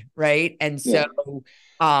your head, right? And so,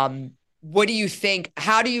 Yeah. what do you think?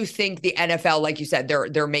 How do you think the NFL, like you said,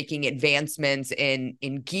 they're making advancements in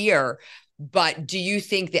gear, but do you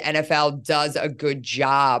think the NFL does a good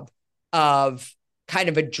job of kind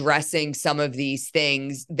of addressing some of these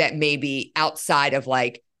things that may be outside of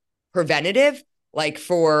like preventative? Like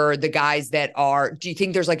for the guys that are, do you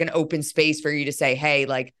think there's like an open space for you to say, hey,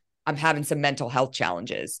 like I'm having some mental health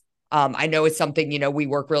challenges. I know it's something, we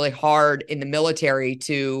work really hard in the military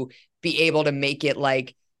to be able to make it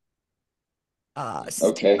like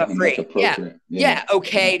Okay, stigma and like free. Yeah. appropriate. Yeah, Yeah.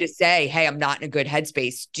 Okay yeah. to say, hey, I'm not in a good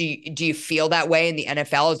headspace. Do you feel that way in the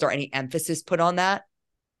NFL? Is there any emphasis put on that?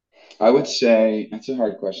 I would say that's a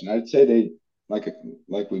hard question. I'd say they like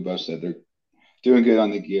like we both said, they're doing good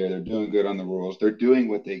on the gear, they're doing good on the rules, they're doing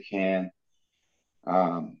what they can.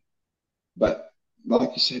 Um, but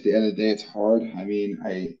like you said, at the end of the day, it's hard. I mean,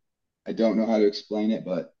 I don't know how to explain it,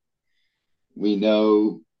 but we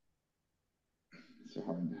know it's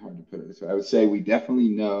hard to put it this way. I would say we definitely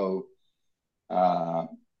know uh,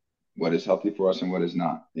 what is healthy for us and what is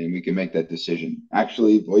not, and we can make that decision.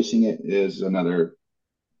 Actually, voicing it is another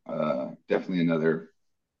definitely another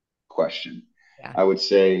question. Yeah. I would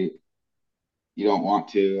say you don't want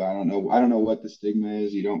to. I don't know. I don't know what the stigma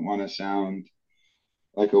is. You don't want to sound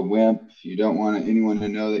like a wimp. You don't want anyone to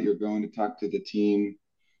know that you're going to talk to the team,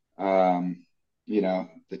 um,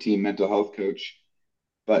 the team mental health coach.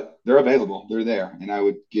 But they're available. They're there, and I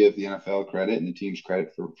would give the NFL credit and the teams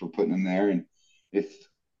credit for putting them there. And if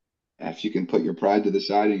if you can put your pride to the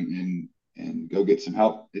side and go get some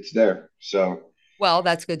help, it's there. So Well,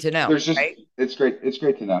 that's good to know, there's just right? it's great. It's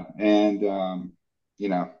great to know. And you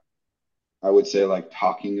know, I would say like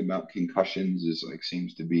talking about concussions is like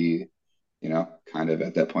seems to be, kind of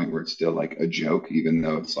at that point where it's still like a joke, even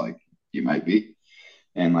though it's like you might be.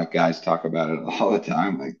 And like guys talk about it all the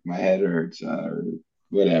time, like my head hurts or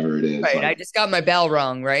whatever it is. Right. I Like, just got my bell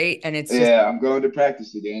rung, right? And it's just yeah, I'm going to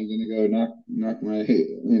practice again. I'm gonna go knock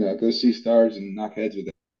my, go see stars and knock heads with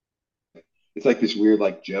it. It's like this weird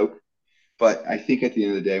like joke. But I think at the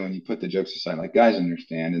end of the day, when you put the jokes aside, like guys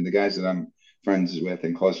understand, and the guys that I'm friends with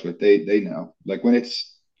and close with, they know. Like when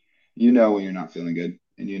it's when you're not feeling good,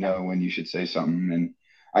 and yeah. when you should say something. And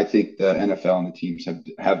I think the NFL and the teams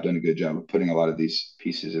have done a good job of putting a lot of these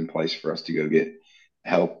pieces in place for us to go get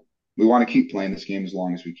help. We want to keep playing this game as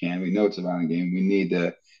long as we can. We know it's a violent game. We need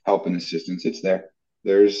the help and assistance. It's there.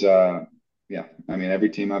 There's yeah. I mean, every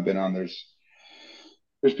team I've been on, there's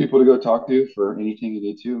people to go talk to for anything you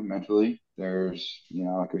need to mentally. There's,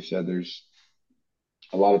 like we said, there's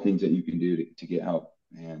a lot of things that you can do to get help.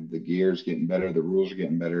 And the gear's getting better, the rules are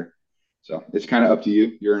getting better. So it's kind of up to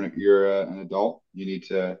you. You're an adult. You need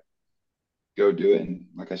to go do it. And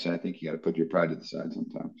like I said, I think you got to put your pride to the side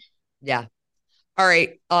sometimes. Yeah. All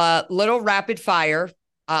right. Little rapid fire.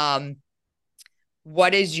 Um,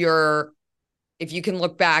 what is your, if you can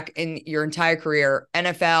look back in your entire career,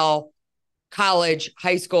 NFL, college,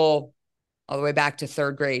 high school, all the way back to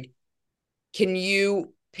third grade, can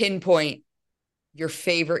you pinpoint your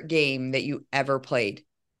favorite game that you ever played?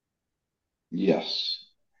 Yes,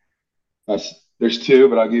 there's two,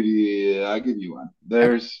 but I'll give you one. Okay.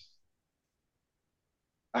 There's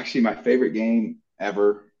actually my favorite game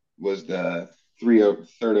ever was the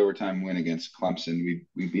third overtime win against Clemson.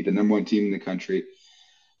 We beat the number one team in the country.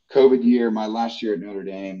 COVID year, my last year at Notre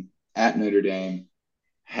Dame,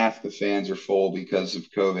 half the fans are full because of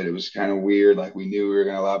COVID. It was kind of weird. Like we knew we were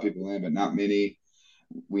going to allow people in, but not many.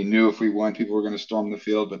 We knew if we won, people were going to storm the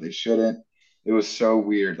field, but they shouldn't. It was so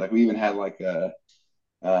weird. Like we even had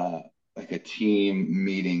uh, like a team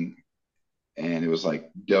meeting, and it was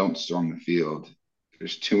like, "Don't storm the field.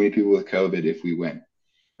 There's too many people with COVID if we win."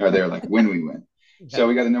 Or they're like, "When we win." Yeah. So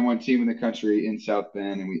we got the number one team in the country in South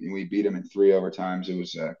Bend, and we beat them in three overtimes. It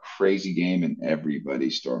was a crazy game, and everybody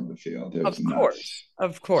stormed the field. It was Of nuts. course.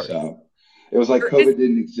 Of course. So it was like There is, COVID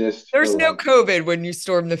didn't exist for there's no like COVID when you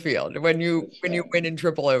storm the field, that's when you right. win in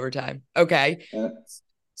triple overtime. Okay. And,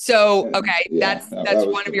 So, and okay, yeah, that that's was a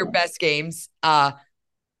one of good your one. best games.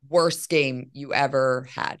 Worst game you ever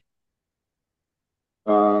had.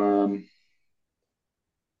 Um,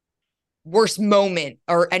 Worst moment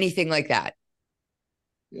or anything like that.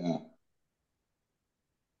 yeah,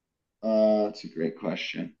 that's a great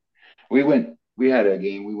question. We had a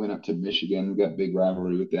game. We went up to Michigan. We got big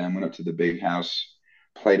rivalry with them. Went up to the big house,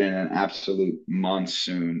 played in an absolute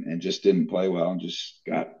monsoon, and just didn't play well. And just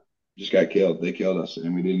got killed. They killed us,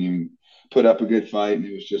 and we didn't even put up a good fight. And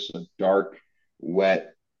it was just a dark,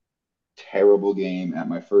 wet, terrible game at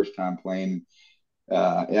my first time playing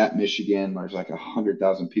at Michigan. There's like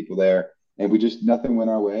 100,000 people there, and we just nothing went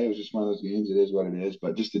our way. It was just one of those games. It is what it is.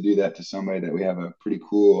 But just to do that to somebody that we have a pretty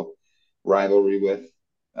cool rivalry with,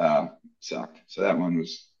 uh, sucked. So that one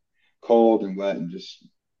was cold and wet and just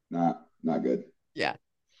not good. Yeah.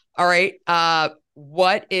 All right.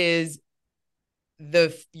 What is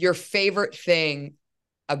your favorite thing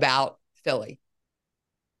about Philly?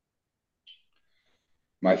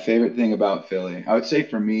 My favorite thing about Philly, I would say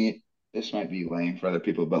for me, this might be lame for other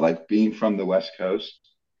people, but like being from the West Coast,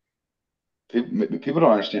 people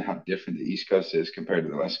don't understand how different the East Coast is compared to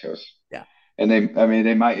the West Coast. Yeah. And I mean,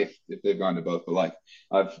 they might if they've gone to both, but like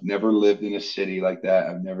I've never lived in a city like that.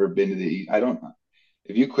 I've never been to the East. I don't.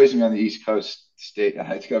 If you quiz me on the East Coast state,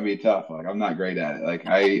 it's gonna be tough. Like I'm not great at it. Like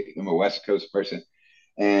I am a West Coast person,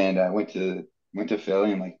 and I went to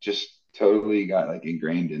Philly and like just totally got like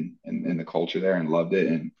ingrained in the culture there and loved it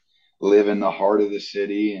and live in the heart of the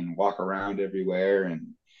city and walk around everywhere and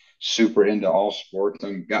super into all sports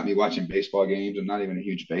and got me watching baseball games. I'm not even a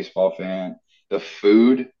huge baseball fan. The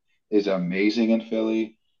food is amazing in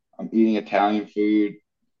Philly. I'm eating Italian food,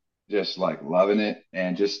 just like loving it.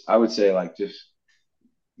 And just, I would say, like, just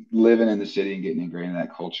living in the city and getting ingrained in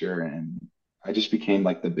that culture. And I just became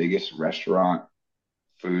like the biggest restaurant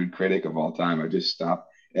food critic of all time. I just stop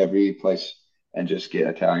every place and just get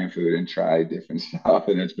Italian food and try different stuff.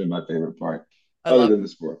 And it's been my favorite part, I other love than the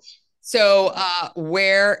sports. So,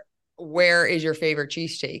 where is your favorite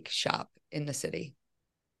cheesesteak shop in the city?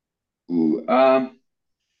 Ooh, I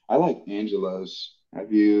like Angelo's.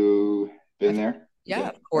 Have you been I've, there? Is yeah,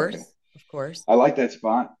 that of okay? course, of course. I like that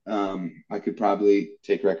spot. I could probably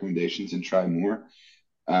take recommendations and try more.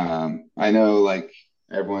 I know like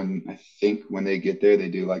everyone, I think when they get there, they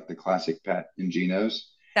do like the classic Pat and Geno's.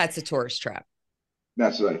 That's a tourist trap.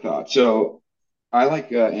 That's what I thought. So I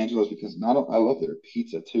like Angelo's because not I love their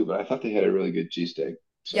pizza too, but I thought they had a really good cheesesteak.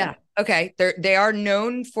 Yeah. So Okay. They are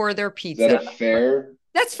known for their is that pizza. a fair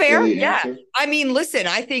That's fair. Philly Yeah. answer? I mean, listen,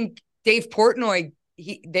 I think Dave Portnoy,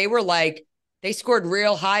 they were like, they scored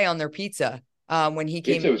real high on their pizza when he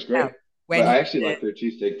came Pizza was down. great, When but I he actually did. like their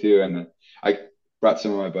cheesesteak too. And I brought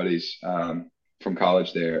some of my buddies from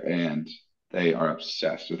college there, and they are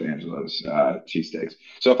obsessed with Angelo's cheesesteaks.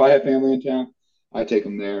 So if I have family in town, I take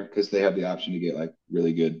them there because they have the option to get like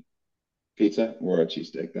really good pizza or a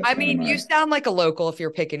cheesesteak. That's I kind of mean, you my. sound like a local if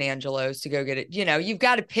you're picking Angelo's to go get it. You've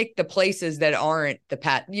got to pick the places that aren't the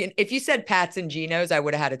Pat. If you said Pat's and Geno's, I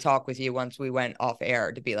would have had a talk with you once we went off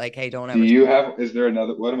air to be like, hey, don't Do ever. you have? Is there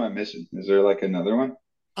another? What am I missing? Is there like another one?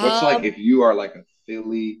 What's like Um, if you are like a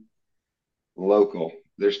Philly local?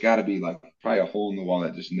 There's got to be like probably a hole in the wall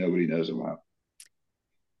that just nobody knows about,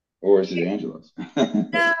 or is it Angelo's?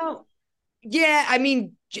 no, yeah, I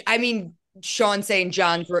mean, Sean saying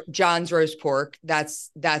John's roast pork.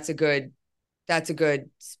 That's a good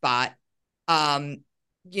spot. Um,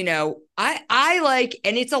 I like,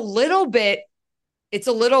 and it's a little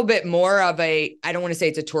bit more of a, I don't want to say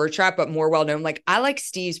it's a tour trap, but more well known. Like I like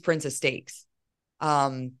Steve's Princess Steaks.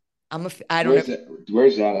 Um, I don't know. Where's that?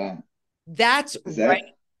 Where's that at? That's Is right,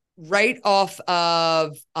 that right off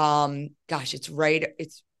of, gosh, it's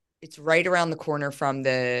right around the corner from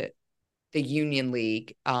the Union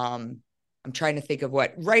League. I'm trying to think of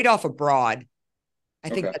right off of Broad. I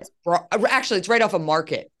think okay? that's actually it's right off of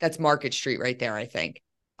Market. That's Market Street right there, I think.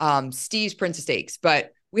 Steve's Princess Steaks.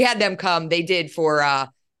 But we had them come. They did for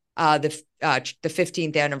the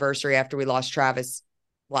 15th anniversary after we lost Travis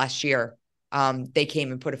last year. They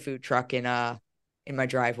came and put a food truck in my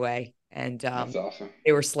driveway, and That's awesome.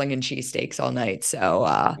 they were slinging cheesesteaks all night. So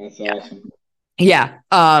That's awesome. yeah.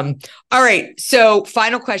 All right. So,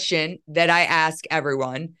 final question that I ask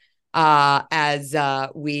everyone as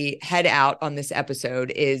we head out on this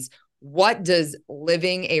episode is, what does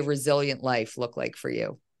living a resilient life look like for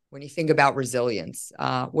you? When you think about resilience,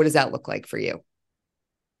 what does that look like for you?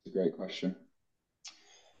 It's a great question.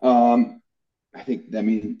 Um, I think that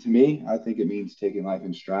means to me, I think it means taking life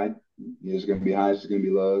in stride. There's going to be highs, there's going to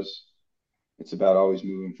be lows. It's about always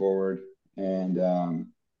moving forward, and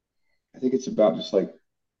I think it's about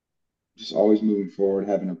just always moving forward,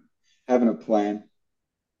 having a plan,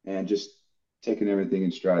 and just taking everything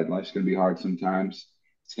in stride. Life's going to be hard sometimes.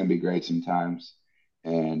 It's going to be great sometimes,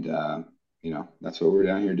 and that's what we're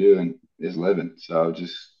down here doing is living. So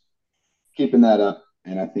just keeping that up,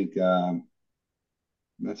 and I think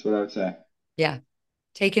that's what I would say. Yeah.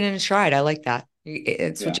 Taking it in stride. I like that.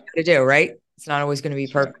 It's what Yeah, you got to do, right? It's not always going to be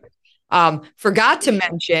that's right, perfect. Forgot for to sure.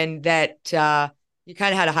 mention that you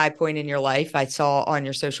kind of had a high point in your life. I saw on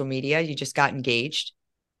your social media you just got engaged.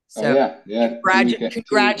 Oh So yeah, yeah. 2 weekends ago.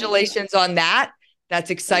 congratulations on that. That's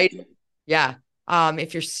Thank exciting. you. Yeah.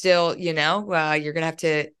 If you're still, you're gonna have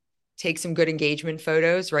to take some good engagement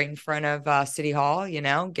photos right in front of City Hall.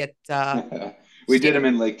 Get We did stand. them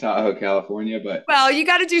in Lake Tahoe, California, but Well, you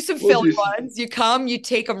got to do some we'll Philly do. ones. You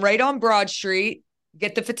take them right on Broad Street.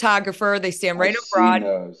 Get the photographer. They stand I've right on seen Broad.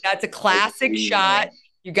 those. That's a I've classic seen shot. those.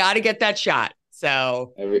 You got to get that shot.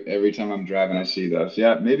 So Every time I'm driving, I see those.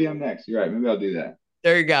 Yeah, maybe I'm next. You're right. Maybe I'll do that.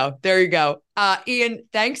 there you go. There you go. Ian,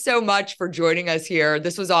 thanks so much for joining us here.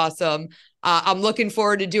 This was awesome. I'm looking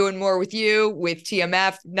forward to doing more with you with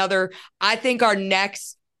TMF. I think our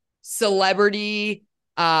next celebrity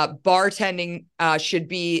bartending should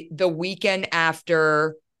be the weekend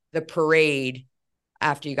after the parade,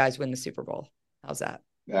 after you guys win the Super Bowl. How's that?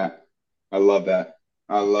 Yeah, I love that.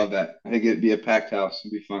 I love that. I think it'd be a packed house.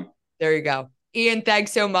 It'd be fun. There you go. Ian,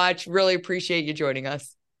 thanks so much. Really appreciate you joining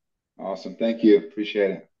us. Awesome. Thank you.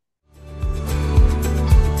 Appreciate it.